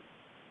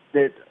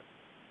that,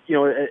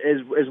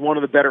 as one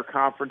of the better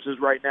conferences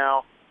right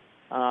now.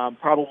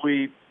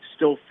 Probably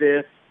still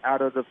 5th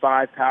out of the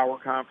 5 power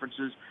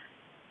conferences.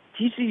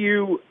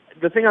 TCU,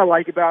 the thing I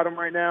like about them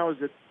right now is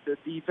that the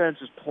defense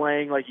is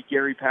playing like a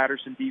Gary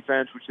Patterson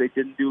defense, which they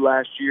didn't do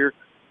last year.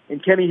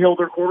 And Kenny Hill,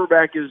 their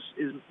quarterback, is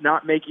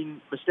not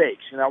making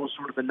mistakes. And that was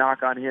sort of the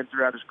knock on him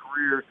throughout his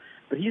career.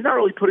 But he's not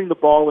really putting the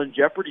ball in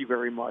jeopardy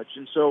very much.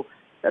 And so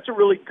that's a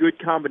really good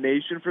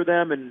combination for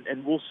them.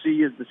 And we'll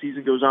see as the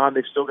season goes on.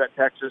 They've still got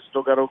Texas,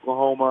 still got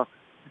Oklahoma.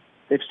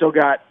 They've still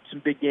got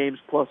some big games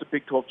plus a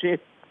Big 12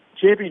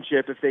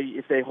 championship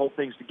if they hold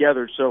things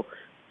together. So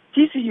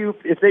TCU,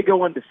 if they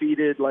go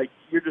undefeated,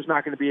 you're just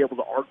not going to be able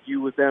to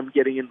argue with them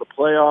getting in the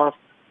playoff.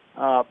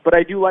 But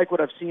I do like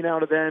what I've seen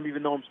out of them,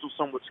 even though I'm still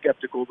somewhat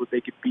skeptical that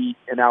they could beat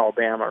an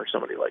Alabama or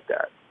somebody like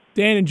that.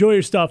 Dan, enjoy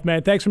your stuff,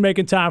 man. Thanks for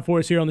making time for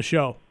us here on the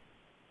show.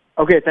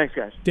 Okay, thanks,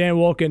 guys. Dan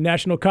Wolken,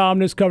 national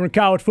columnist covering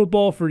college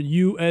football for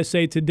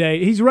USA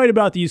Today. He's right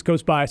about the East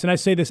Coast bias, and I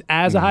say this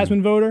as a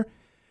Heisman voter.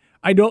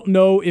 I don't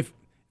know if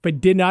I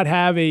did not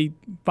have a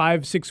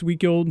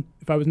 5-6-week-old,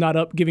 if I was not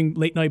up giving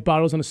late-night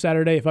bottles on a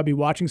Saturday, if I'd be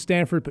watching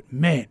Stanford. But,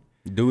 man,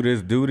 dude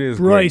is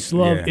Bryce great.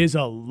 Love is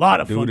a lot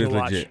of fun to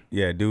watch. Legit.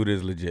 Yeah, dude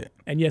is legit.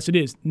 And, yes, it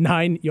is.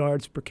 9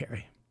 yards per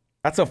carry.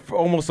 That's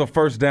almost a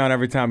first down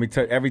every time he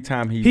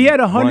had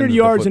 100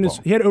 yards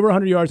he had over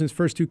 100 yards in his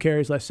first 2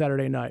 carries last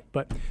Saturday night.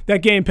 But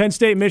that game, Penn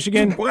State,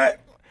 Michigan. What?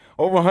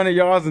 Over 100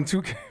 yards and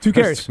 2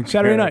 carries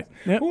Saturday night.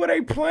 Yep. Who are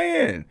they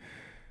playing?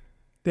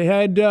 They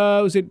had,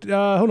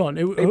 hold on.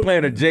 They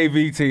playing a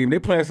JV team. They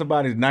playing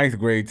somebody's 9th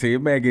grade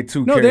team. Man, get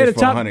 2 carries they had a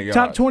for 100 yards.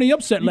 Top 20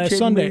 upset last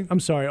Sunday. Me?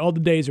 I'm sorry. All the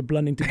days are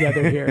blending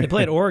together here. They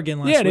played Oregon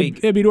last week.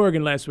 They beat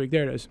Oregon last week.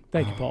 There it is.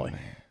 Thank you, Paulie.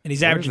 And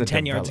he's averaging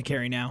 10 yards a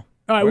carry now.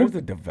 All right, where's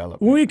the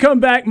development? When we come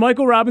back,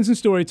 Michael Robinson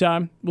story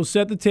time. We'll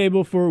set the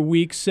table for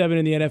Week 7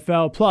 in the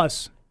NFL.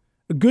 Plus,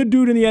 a good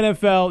dude in the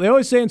NFL. They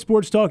always say in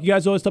sports talk, you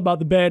guys always talk about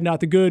the bad,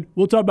 not the good.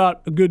 We'll talk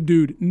about a good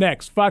dude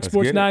next. Fox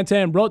Sports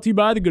 910, brought to you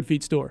by the Good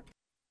Feet Store.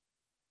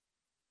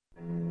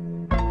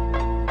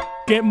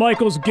 Get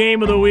Michael's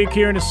game of the week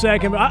here in a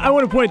second. But I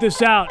want to point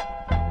this out.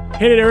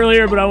 Hit it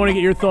earlier, but I want to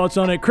get your thoughts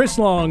on it. Chris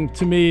Long,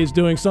 to me, is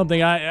doing something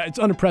it's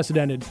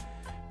unprecedented.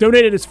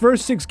 Donated his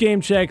first 6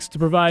 game checks to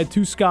provide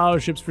 2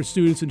 scholarships for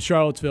students in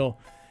Charlottesville.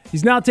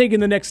 He's now taking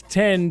the next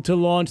 10 to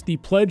launch the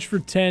Pledge for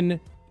 10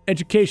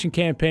 education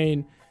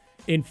campaign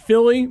in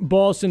Philly,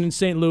 Boston, and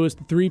St. Louis,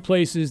 the 3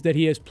 places that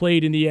he has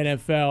played in the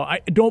NFL.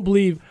 I don't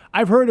believe –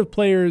 I've heard of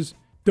players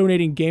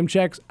donating game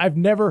checks. I've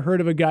never heard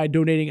of a guy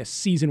donating a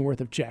season worth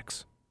of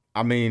checks.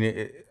 I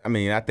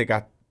think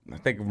I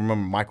remember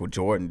Michael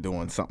Jordan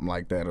doing something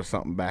like that or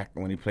something back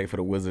when he played for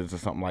the Wizards or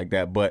something like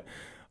that. But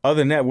other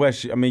than that,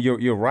 Wes,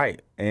 you're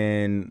right.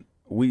 And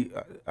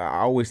I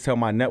always tell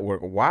my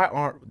network,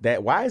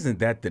 why isn't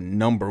that the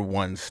number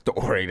one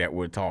story that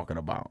we're talking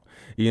about?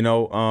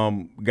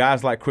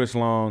 Guys like Chris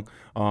Long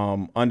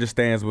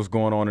understands what's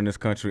going on in this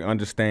country,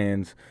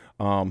 understands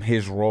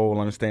his role,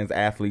 understands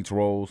athletes'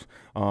 roles,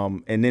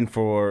 and then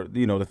for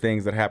the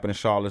things that happened in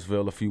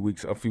Charlottesville a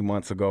few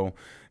months ago,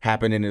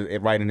 happened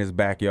right in his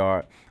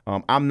backyard.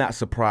 I'm not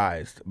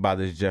surprised by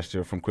this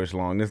gesture from Chris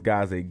Long. This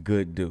guy's a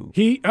good dude.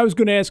 I was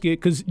going to ask you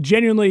because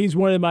genuinely he's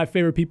one of my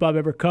favorite people I've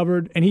ever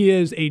covered, and he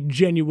is a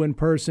genuine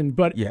person.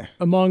 But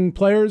among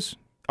players.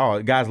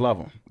 Oh, guys love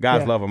him.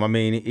 Love him.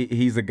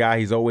 He's a guy.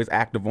 He's always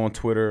active on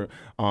Twitter,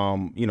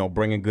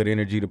 bringing good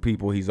energy to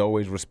people. He's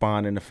always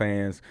responding to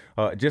fans.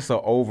 Just an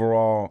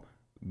overall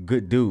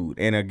good dude.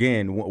 And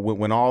again,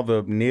 when all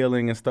the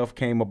kneeling and stuff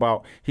came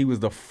about, he was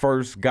the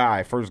first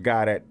guy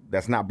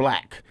that's not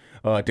black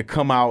to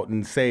come out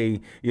and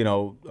say,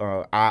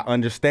 I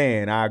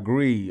understand, I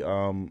agree.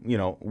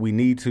 We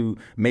need to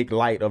make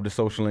light of the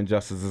social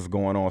injustices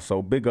going on.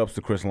 So big ups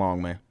to Chris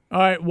Long, man. All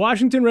right,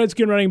 Washington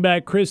Redskin running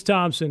back Chris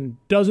Thompson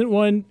doesn't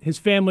want his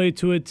family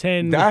to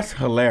attend. That's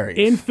hilarious.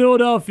 In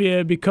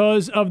Philadelphia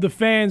because of the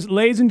fans.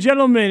 Ladies and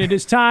gentlemen, it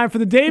is time for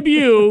the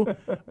debut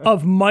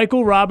of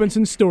Michael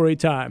Robinson Story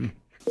Time.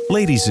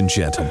 Ladies and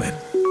gentlemen,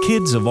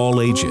 kids of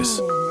all ages,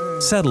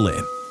 settle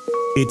in.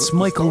 It's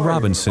Michael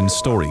Robinson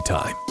Story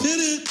Time.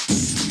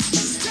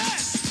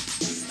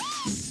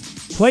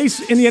 Place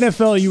in the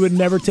NFL you would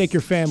never take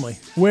your family.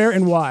 Where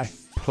and why?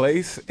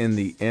 Place in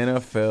the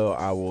NFL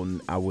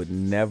I would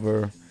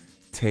never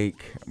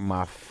take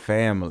my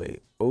family.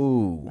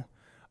 Ooh.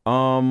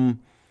 I'm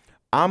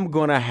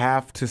gonna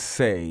have to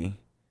say,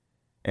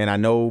 and I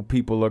know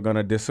people are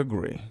gonna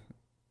disagree,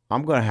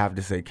 I'm gonna have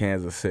to say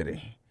Kansas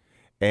City.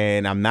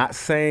 And I'm not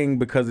saying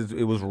because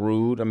it was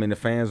rude. The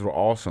fans were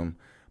awesome,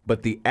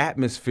 but the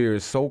atmosphere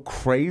is so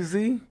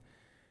crazy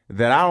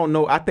that I don't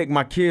know. I think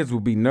my kids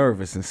would be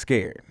nervous and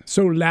scared.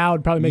 So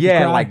loud, probably make you cry.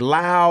 Yeah, like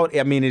loud.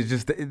 It's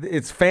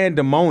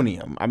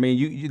fandemonium.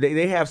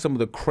 They have some of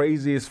the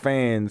craziest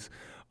fans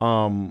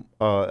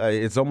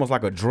It's almost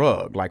like a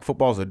drug. Like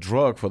football's a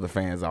drug for the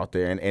fans out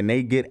there, and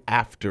they get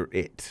after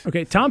it.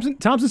 Okay, Thompson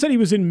said he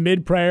was in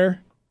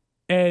mid-prayer,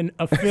 and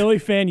a Philly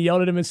fan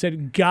yelled at him and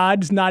said,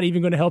 "God's not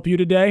even going to help you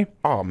today."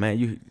 Oh,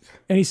 man.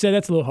 And he said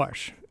that's a little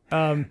harsh.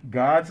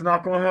 God's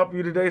not going to help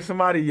you today?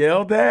 Somebody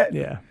yelled that?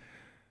 Yeah.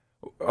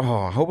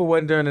 Oh, I hope it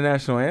wasn't during the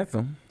national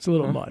anthem. It's a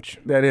little much.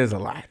 That is a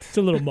lot. It's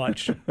a little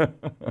much. You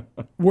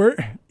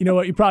know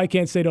what? You probably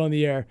can't say it on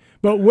the air.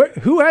 But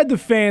who had the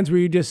fans where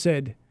you just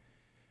said,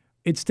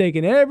 it's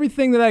taken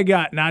everything that I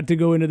got not to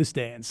go into the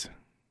stands?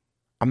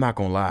 I'm not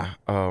going to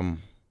lie.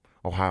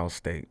 Ohio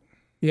State.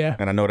 Yeah.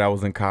 And I know that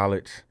was in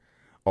college.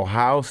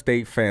 Ohio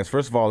State fans,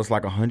 first of all, it's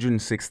like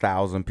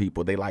 106,000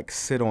 people. They like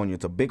sit on you.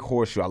 It's a big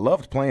horseshoe. I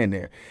loved playing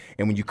there.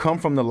 And when you come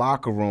from the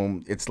locker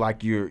room, it's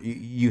like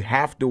you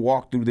have to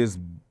walk through this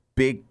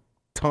big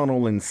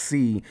tunnel and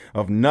sea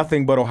of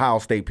nothing but Ohio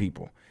State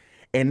people.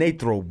 And they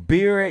throw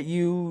beer at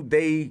you.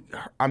 They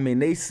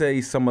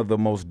say some of the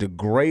most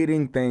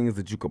degrading things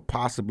that you could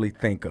possibly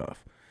think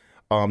of,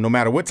 no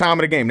matter what time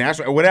of the game,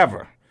 national,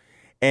 whatever.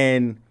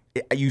 And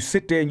you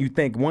sit there and you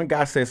think, one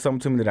guy said something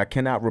to me that I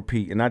cannot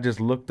repeat, and I just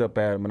looked up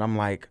at him and I'm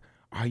like,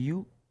 are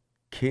you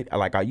kidding?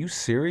 Like, are you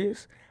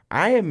serious?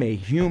 I am a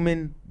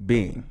human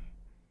being.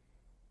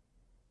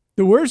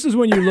 The worst is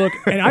when you look,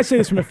 and I say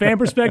this from a fan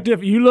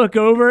perspective, you look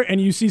over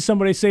and you see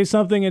somebody say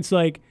something, it's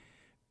like,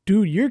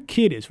 dude, your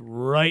kid is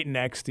right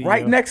next to you.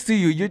 Right next to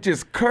you. You're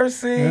just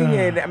cursing,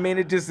 and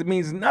it just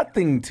means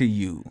nothing to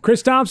you.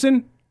 Chris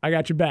Thompson, I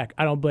got your back.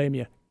 I don't blame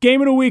you. Game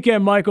of the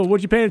weekend, Michael.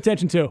 What you paying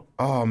attention to?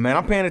 Oh, man,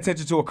 I'm paying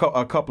attention to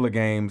a couple of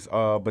games,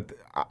 but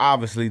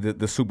obviously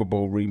the Super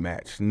Bowl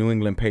rematch, New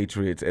England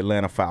Patriots,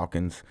 Atlanta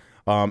Falcons.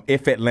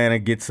 If Atlanta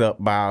gets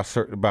up by a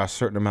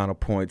certain amount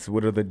of points,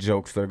 what are the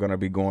jokes that are going to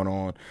be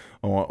going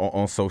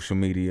on social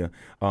media?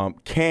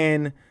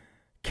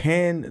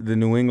 Can the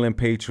New England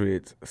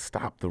Patriots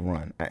stop the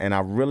run? And I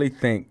really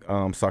think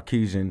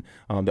Sarkisian,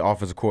 the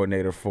offensive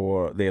coordinator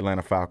for the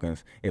Atlanta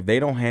Falcons, if they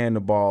don't hand the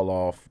ball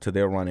off to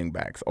their running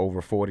backs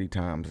over 40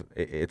 times,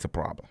 it's a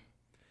problem.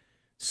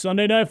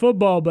 Sunday Night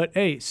Football, but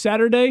hey,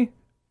 Saturday,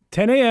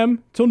 10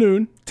 a.m. till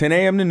noon. 10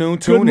 a.m. to noon.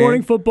 Tune in. Good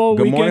morning football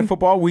weekend. Good morning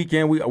football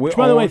weekend. Which,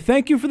 by the way,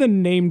 thank you for the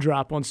name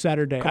drop on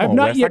Saturday. I've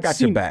not yet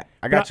seen. Your back.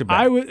 I got your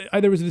back.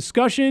 There was a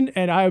discussion,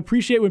 and I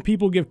appreciate when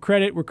people give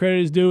credit where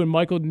credit is due. And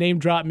Michael name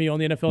dropped me on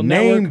the NFL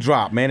Network. Name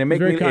drop, man. It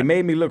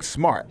made me look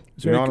smart.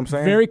 You know what I'm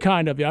saying? Very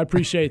kind of you. I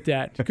appreciate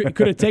that.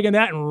 Could have taken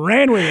that and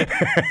ran with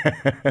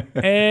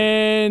it.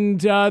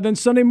 And then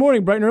Sunday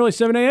morning, bright and early,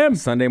 7 a.m.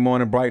 Sunday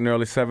morning, bright and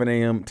early, 7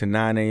 a.m. to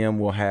 9 a.m.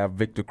 We'll have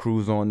Victor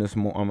Cruz on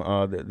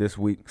this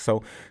week.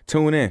 So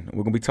tune in.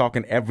 We're going to be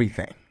talking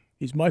everything.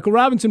 He's Michael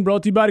Robinson,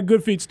 brought to you by the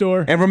Good Feet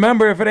Store. And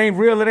remember, if it ain't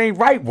real, it ain't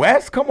right,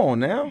 Wes. Come on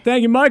now.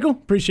 Thank you, Michael.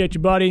 Appreciate you,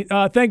 buddy.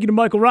 Thank you to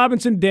Michael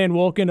Robinson, Dan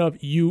Wolken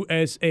of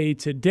USA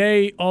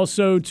Today.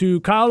 Also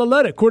to Kyle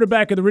Aletta,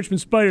 quarterback of the Richmond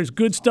Spiders.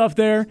 Good stuff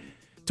there.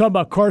 Talking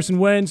about Carson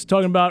Wentz,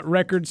 talking about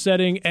record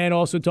setting, and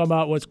also talking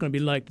about what it's going to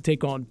be like to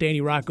take on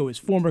Danny Rocco, his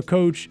former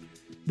coach,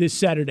 this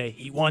Saturday.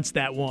 He wants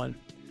that one.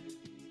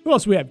 Who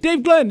else we have?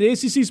 Dave Glenn, the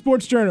ACC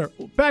Sports Journal.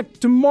 Back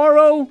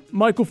tomorrow,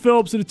 Michael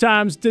Phillips of the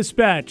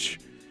Times-Dispatch.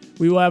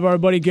 We will have our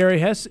buddy Gary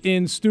Hess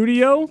in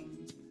studio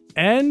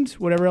and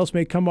whatever else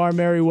may come our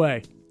merry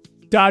way.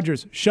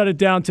 Dodgers, shut it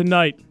down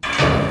tonight.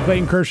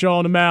 Clayton Kershaw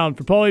on the mound.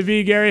 For Paulie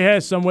V, Gary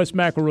Hess, I'm Wes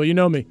McElroy. You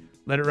know me.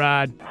 Let it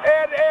ride.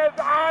 It is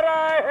out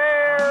of here!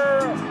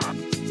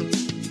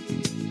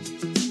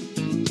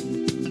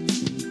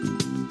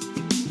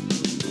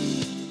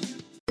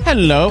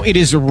 Hello, it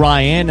is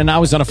Ryan, and I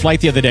was on a flight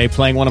the other day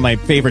playing one of my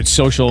favorite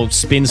social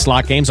spin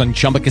slot games on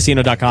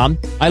ChumbaCasino.com.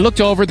 I looked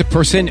over at the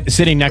person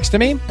sitting next to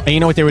me, and you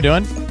know what they were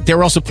doing? They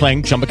were also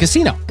playing Chumba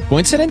Casino.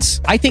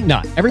 Coincidence? I think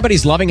not.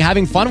 Everybody's loving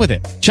having fun with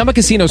it. Chumba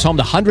Casino is home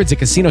to hundreds of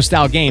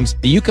casino-style games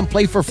that you can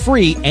play for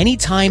free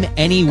anytime,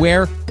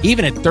 anywhere,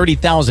 even at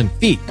 30,000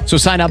 feet. So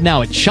sign up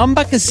now at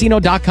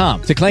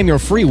ChumbaCasino.com to claim your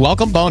free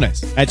welcome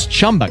bonus. That's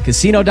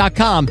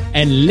ChumbaCasino.com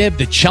and live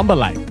the Chumba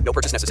life. No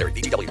purchase necessary.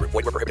 VGW. Void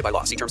where prohibited by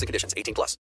law. See terms and conditions. 18+.